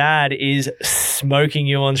girlfriend's dad is smoking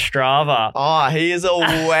you on Strava. Oh, he is a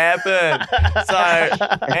weapon. So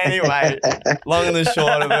anyway, long and the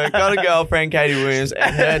short of it, got a girlfriend, Katie Williams,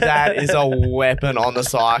 and her dad is a weapon on the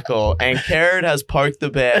cycle. And Kerrod has poked the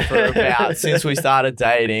bear for about since we started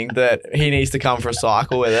dating that he needs to come for a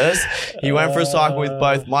cycle with us. He went for a cycle with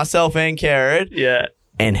both myself and Kerrod. Yeah.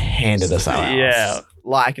 And handed us our Yeah.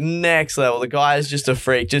 Like next level. The guy is just a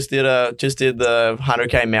freak. Just did the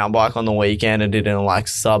 100k mountain bike on the weekend and did it in like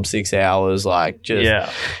sub 6 hours.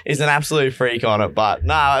 He's an absolute freak on it. But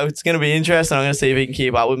no, it's going to be interesting. I'm going to see if he can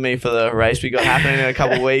keep up with me for the race we got happening in a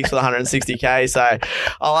couple of weeks for the 160k. So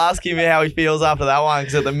I'll ask him how he feels after that one,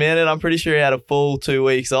 because at the minute I'm pretty sure he had a full 2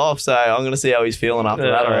 weeks off. So I'm going to see how he's feeling after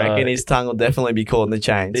that. I reckon his tongue will definitely be caught in the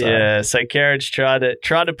chain. So. Yeah. So Kerrid's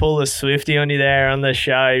tried to pull a Swifty on you there on the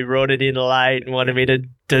show. He brought it in late and wanted me to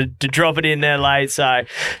drop it in there late, so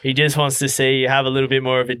he just wants to see you have a little bit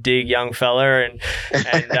more of a dig, young fella, and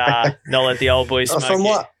not let the old boy smoke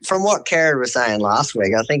From what Kerrod was saying last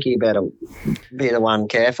week, I think he better be the one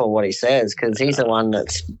careful what he says, because he's the one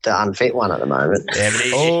that's the unfit one at the moment. Yeah, but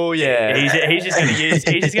he's just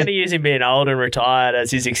going to use him being old and retired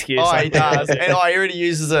as his excuse. Oh, he does, and he already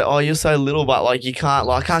uses it. Oh, you're so little, but like I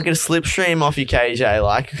can't get a slipstream off you, KJ.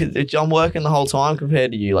 Like I'm working the whole time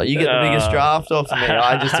compared to you. Like you get the biggest draft off me.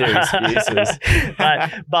 I just do excuses.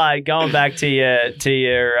 but going back to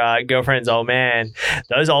your girlfriend's old man,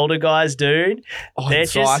 those older guys, dude, they're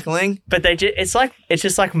cycling. But it's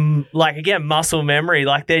just like again, muscle memory.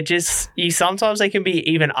 Like sometimes they can be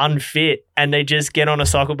even unfit, and they just get on a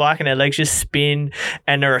cycle bike and their legs just spin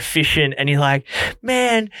and they're efficient, and you're like,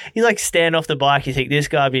 man, you like stand off the bike, you think this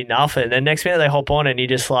guy be nothing, and then next minute they hop on and you're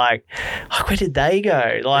just like, where did they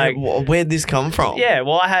go? Like, where'd this come from? Yeah,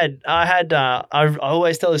 well, I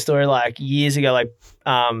always tell the story like years ago, like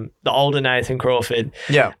the older Nathan Crawford.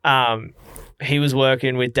 Yeah. He was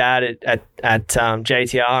working with Dad at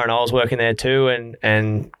JTR, and I was working there too,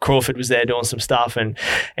 and Crawford was there doing some stuff, and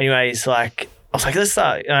anyway, he's like, I was like, let's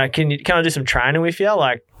start. Can I do some training with you?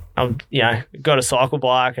 Like, I've got a cycle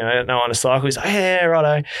bike and I don't know how to cycle. He's like, yeah,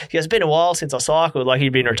 righto. He goes, it's been a while since I cycled. Like,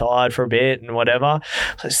 he'd been retired for a bit and whatever. I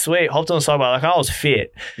was like, sweet. Hopped on a cycle bike. Like, I was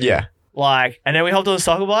fit. Yeah. And then we hopped on the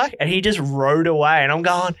cycle bike and he just rode away, and I'm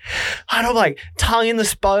going, and I'm like tongue in the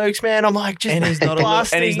spokes, man. I'm like, just, and he's not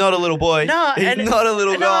a little boy. No, he's not a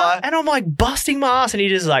little guy. And I'm like busting my ass, and he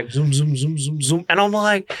just like zoom, zoom, zoom, zoom, zoom. And I'm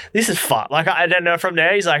like, this is fun. Like, I don't know. From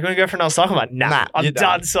there, he's like, want to go for another cycle? I'm like, nah, I'm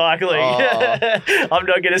done cycling. Oh. I'm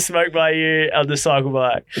not going to smoke by you on the cycle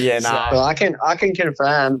bike. Yeah, no. Nah. Well, I can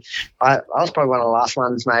confirm. I was probably one of the last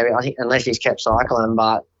ones, maybe. I think, unless he's kept cycling,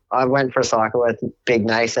 but I went for a cycle with Big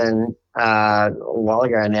Nathan a while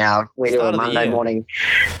ago now. We do a Monday morning.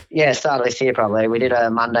 Yeah, start of this year probably. We do a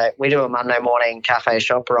Monday morning cafe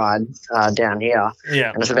shop ride down here.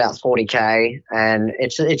 Yeah. And it's about 40k, and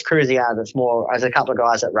it's cruisy as it's more. There's a couple of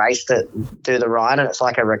guys that race that do the ride, and it's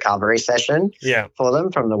like a recovery session. Yeah. For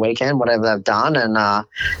them from the weekend, whatever they've done,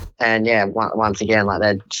 and yeah, once again, like,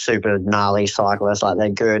 they're super gnarly cyclists, like, they're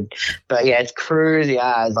good. But yeah, it's cruisy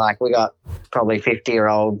as, like, we got probably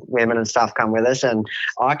 50-year-old women and stuff come with us, and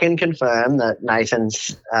I can confirm confirm that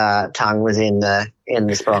Nathan's tongue was in the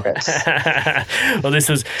sprockets. Well, this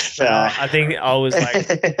was. I think I was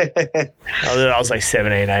like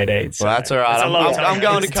 17, 18. So well, that's all right. I'm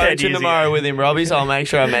going to coaching tomorrow with him, Robbie. So I'll make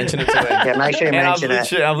sure I mention it to him. Yeah, make sure you mention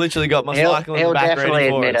it. I've literally got my cycle in the back ready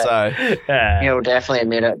for it. So he'll definitely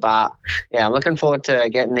admit it. But yeah, I'm looking forward to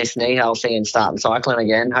getting this knee healthy and starting cycling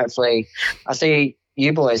again. Hopefully, I see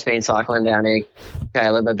you boys been cycling down here,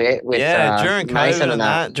 Caleb, a bit with during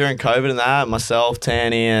COVID and that, myself,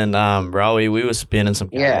 Tanny, and Rowie, we were spinning some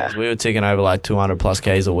Ks. Yeah. We were ticking over like 200 plus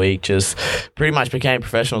Ks a week. Just pretty much became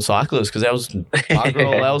professional cyclists because there was bugger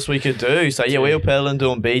all else we could do. So yeah, we were pedaling,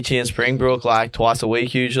 doing Beachy and Springbrook like twice a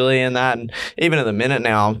week usually, and that. And even at the minute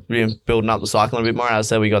now, I'm building up the cycling a bit more. As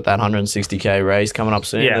I said, we got that 160K race coming up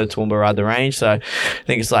soon, the Toowoomba Ride the Range. So I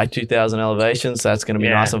think it's like 2,000 elevations. So that's going to be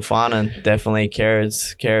nice and fun, and definitely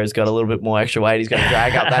Kara's got a little bit more extra weight. He's going to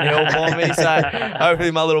drag up that hill for me. So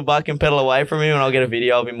hopefully my little buck can pedal away from him and I'll get a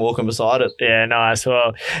video of him walking beside it. Yeah, nice.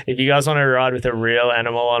 Well, if you guys want to ride with a real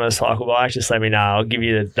animal on a cycle bike, just let me know. I'll give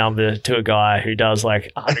you the number to a guy who does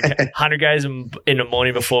like 100 Ks in the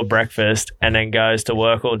morning before breakfast and then goes to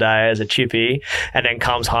work all day as a chippy and then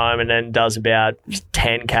comes home and then does about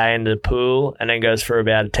 10K in the pool and then goes for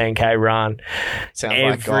about a 10K run. Sounds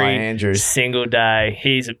like Guy Andrews. Single day.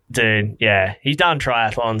 He's done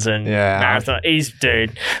triathlons and marathon.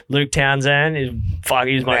 Luke Townsend is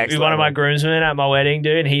one of my groomsmen at my wedding,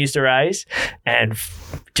 dude. He used to race, and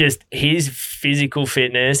just his physical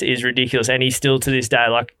fitness is ridiculous. And he's still to this day,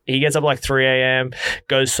 like he gets up like 3 a.m,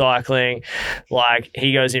 goes cycling, like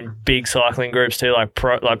he goes in big cycling groups too, like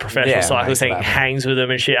professional cyclists, and hangs with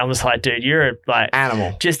them and shit. I'm just like, dude, you're like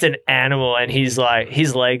animal, just an animal. And he's like,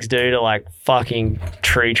 his legs, dude, are like fucking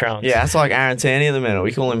tree trunks. Yeah, that's like Aaron Taney at the minute.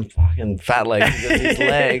 We call him fucking fat legs because his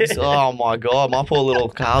legs. Oh my god, my poor little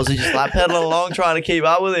Carls are just like pedaling along trying to keep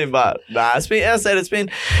up with him. But nah, as I said, it's been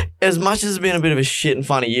as much as it's been a bit of a shit and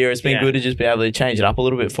funny year. It's been good to just be able to change it up a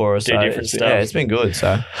little bit for us. Do different stuff. Yeah, it's been good.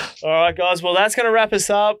 So, all right, guys. Well, that's going to wrap us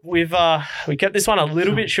up. We kept this one a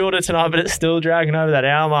little bit shorter tonight, but it's still dragging over that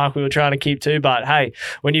hour mark we were trying to keep to. But hey,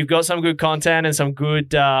 when you've got some good content and some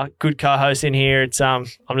good co-hosts in here, it's I'm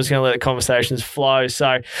just going to let the conversations flow.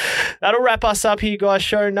 So that'll wrap us up here, guys.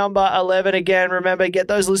 Show number 11 again. Remember, get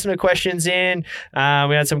those listener questions in.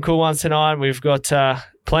 We had some cool ones tonight. We've got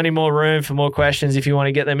plenty more room for more questions if you want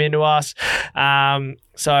to get them into us.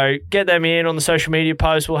 So get them in on the social media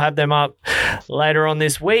posts. We'll have them up later on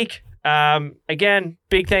this week. Again,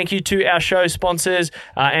 big thank you to our show sponsors,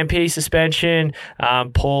 MP Suspension,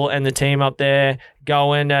 Paul and the team up there.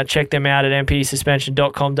 Go and check them out at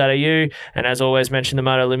mpsuspension.com.au. And as always, mention the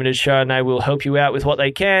Moto Limited show and they will help you out with what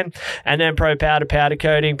they can. And then Pro Powder Powder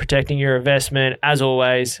Coating, protecting your investment. As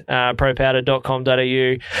always,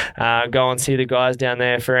 propowder.com.au. Go and see the guys down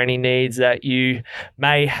there for any needs that you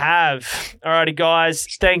may have. Alrighty, guys.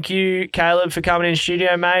 Thank you, Caleb, for coming in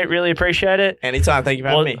studio, mate. Really appreciate it. Anytime. Thank you for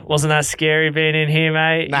having me. Wasn't that scary being in here,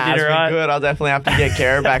 mate? Nah, it's been good. I'll definitely have to get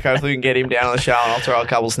Kara back. Hopefully we can get him down on the show and I'll throw a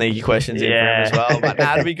couple sneaky questions in for him as well. But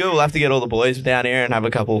it'll be good. We'll have to get all the boys down here and have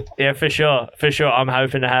a couple. Yeah, for sure. I'm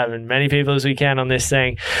hoping to have as many people as we can on this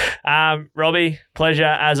thing. Robbie, pleasure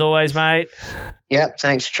as always, mate. Yep,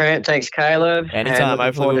 thanks Trent, thanks Caleb. Anytime,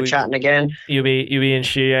 looking forward to chatting again. You'll be in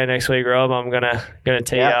studio next week, Rob. I'm gonna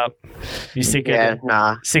tee you up. You sick of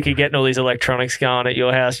getting all these electronics going at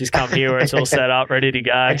your house? Just come here where it's all set up, ready to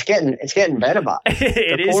go. It's getting better, but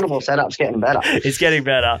the portable setup's getting better. It's getting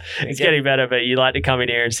better. It's getting better, but you like to come in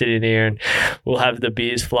here and sit in here, and we'll have the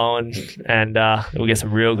beers flowing, and we'll get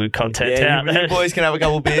some real good content out there. You boys can have a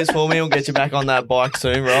couple of beers for me. We'll get you back on that bike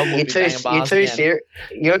soon, Rob. You're too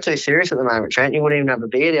serious at the moment, Trent. You wouldn't even have a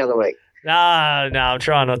beer the other week. No, I'm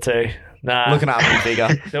trying not to. Nah. Looking after you bigger.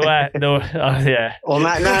 Yeah. Well,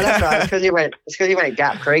 no, that's right. It's because you went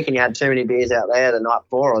Gap Creek and you had too many beers out there the night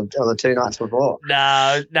before or the 2 nights before.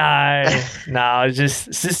 No. I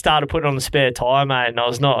just started putting on the spare tire, mate, and I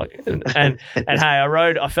was not. And hey,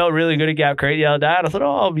 I felt really good at Gap Creek the other day, and I thought,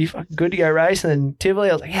 I'll be fucking good to go racing. And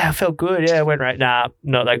Tivoli, I was like, yeah, I felt good. Yeah, I went right. Nah,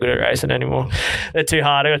 not that good at racing anymore. They're too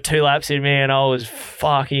hard. I got 2 laps in me, and I was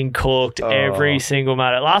fucking cooked every single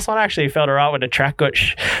motor. Last one actually felt all right when the track got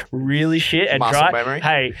really shit and dry. Memory.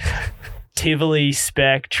 Hey, Tivoli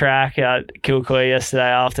spec track at Kilcoy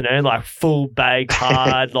yesterday afternoon, like full baked,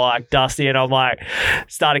 hard, like dusty, and I'm like,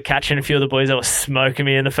 started catching a few of the boys that were smoking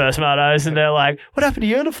me in the first motos, and they're like, what happened to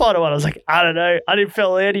you in the final one? I was like, I don't know, I didn't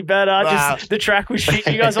feel any better. Wow. Just the track was shit.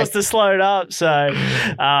 You guys must have slowed up. So,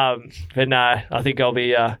 but no, I think I'll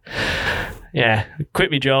be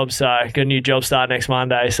quit my job. So got a new job start next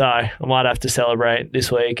Monday. So I might have to celebrate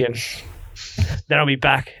this week, and then I'll be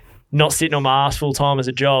back not sitting on my ass full time as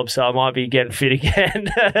a job, so I might be getting fit again.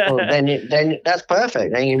 Well, then that's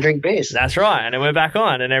perfect. Then you can drink beers. That's right, and then we're back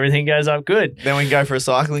on, and everything goes up good. Then we can go for a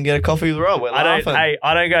cycle and get a coffee with Rob. We're laughing.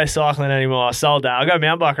 I don't go cycling anymore. I sold that. I go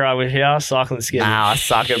mountain bike ride with you. Cycling scared. Nah, I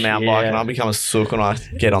suck at mountain biking. I become a sook when I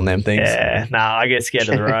get on them things. Yeah, I get scared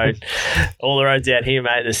of the road. All the roads out here,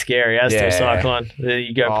 mate, they're scary. As to cycling,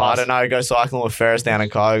 you go past. I don't know. Go cycling with Ferris down in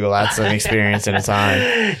Kogel. That's an experience in its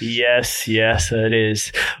own. Yes, it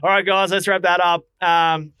is. All right, guys, let's wrap that up.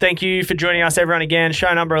 Thank you for joining us, everyone, again.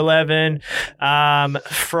 Show number 11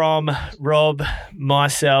 from Rob,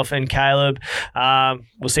 myself, and Caleb.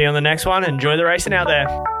 We'll see you on the next one. Enjoy the racing out there.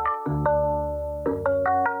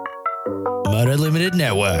 Moto Limited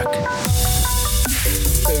Network.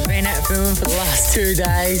 We've been out filming for the last 2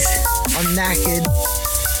 days. I'm knackered.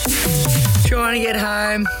 Trying to get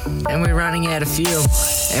home, and we're running out of fuel.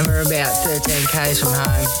 And we're about 13 k's from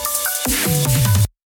home.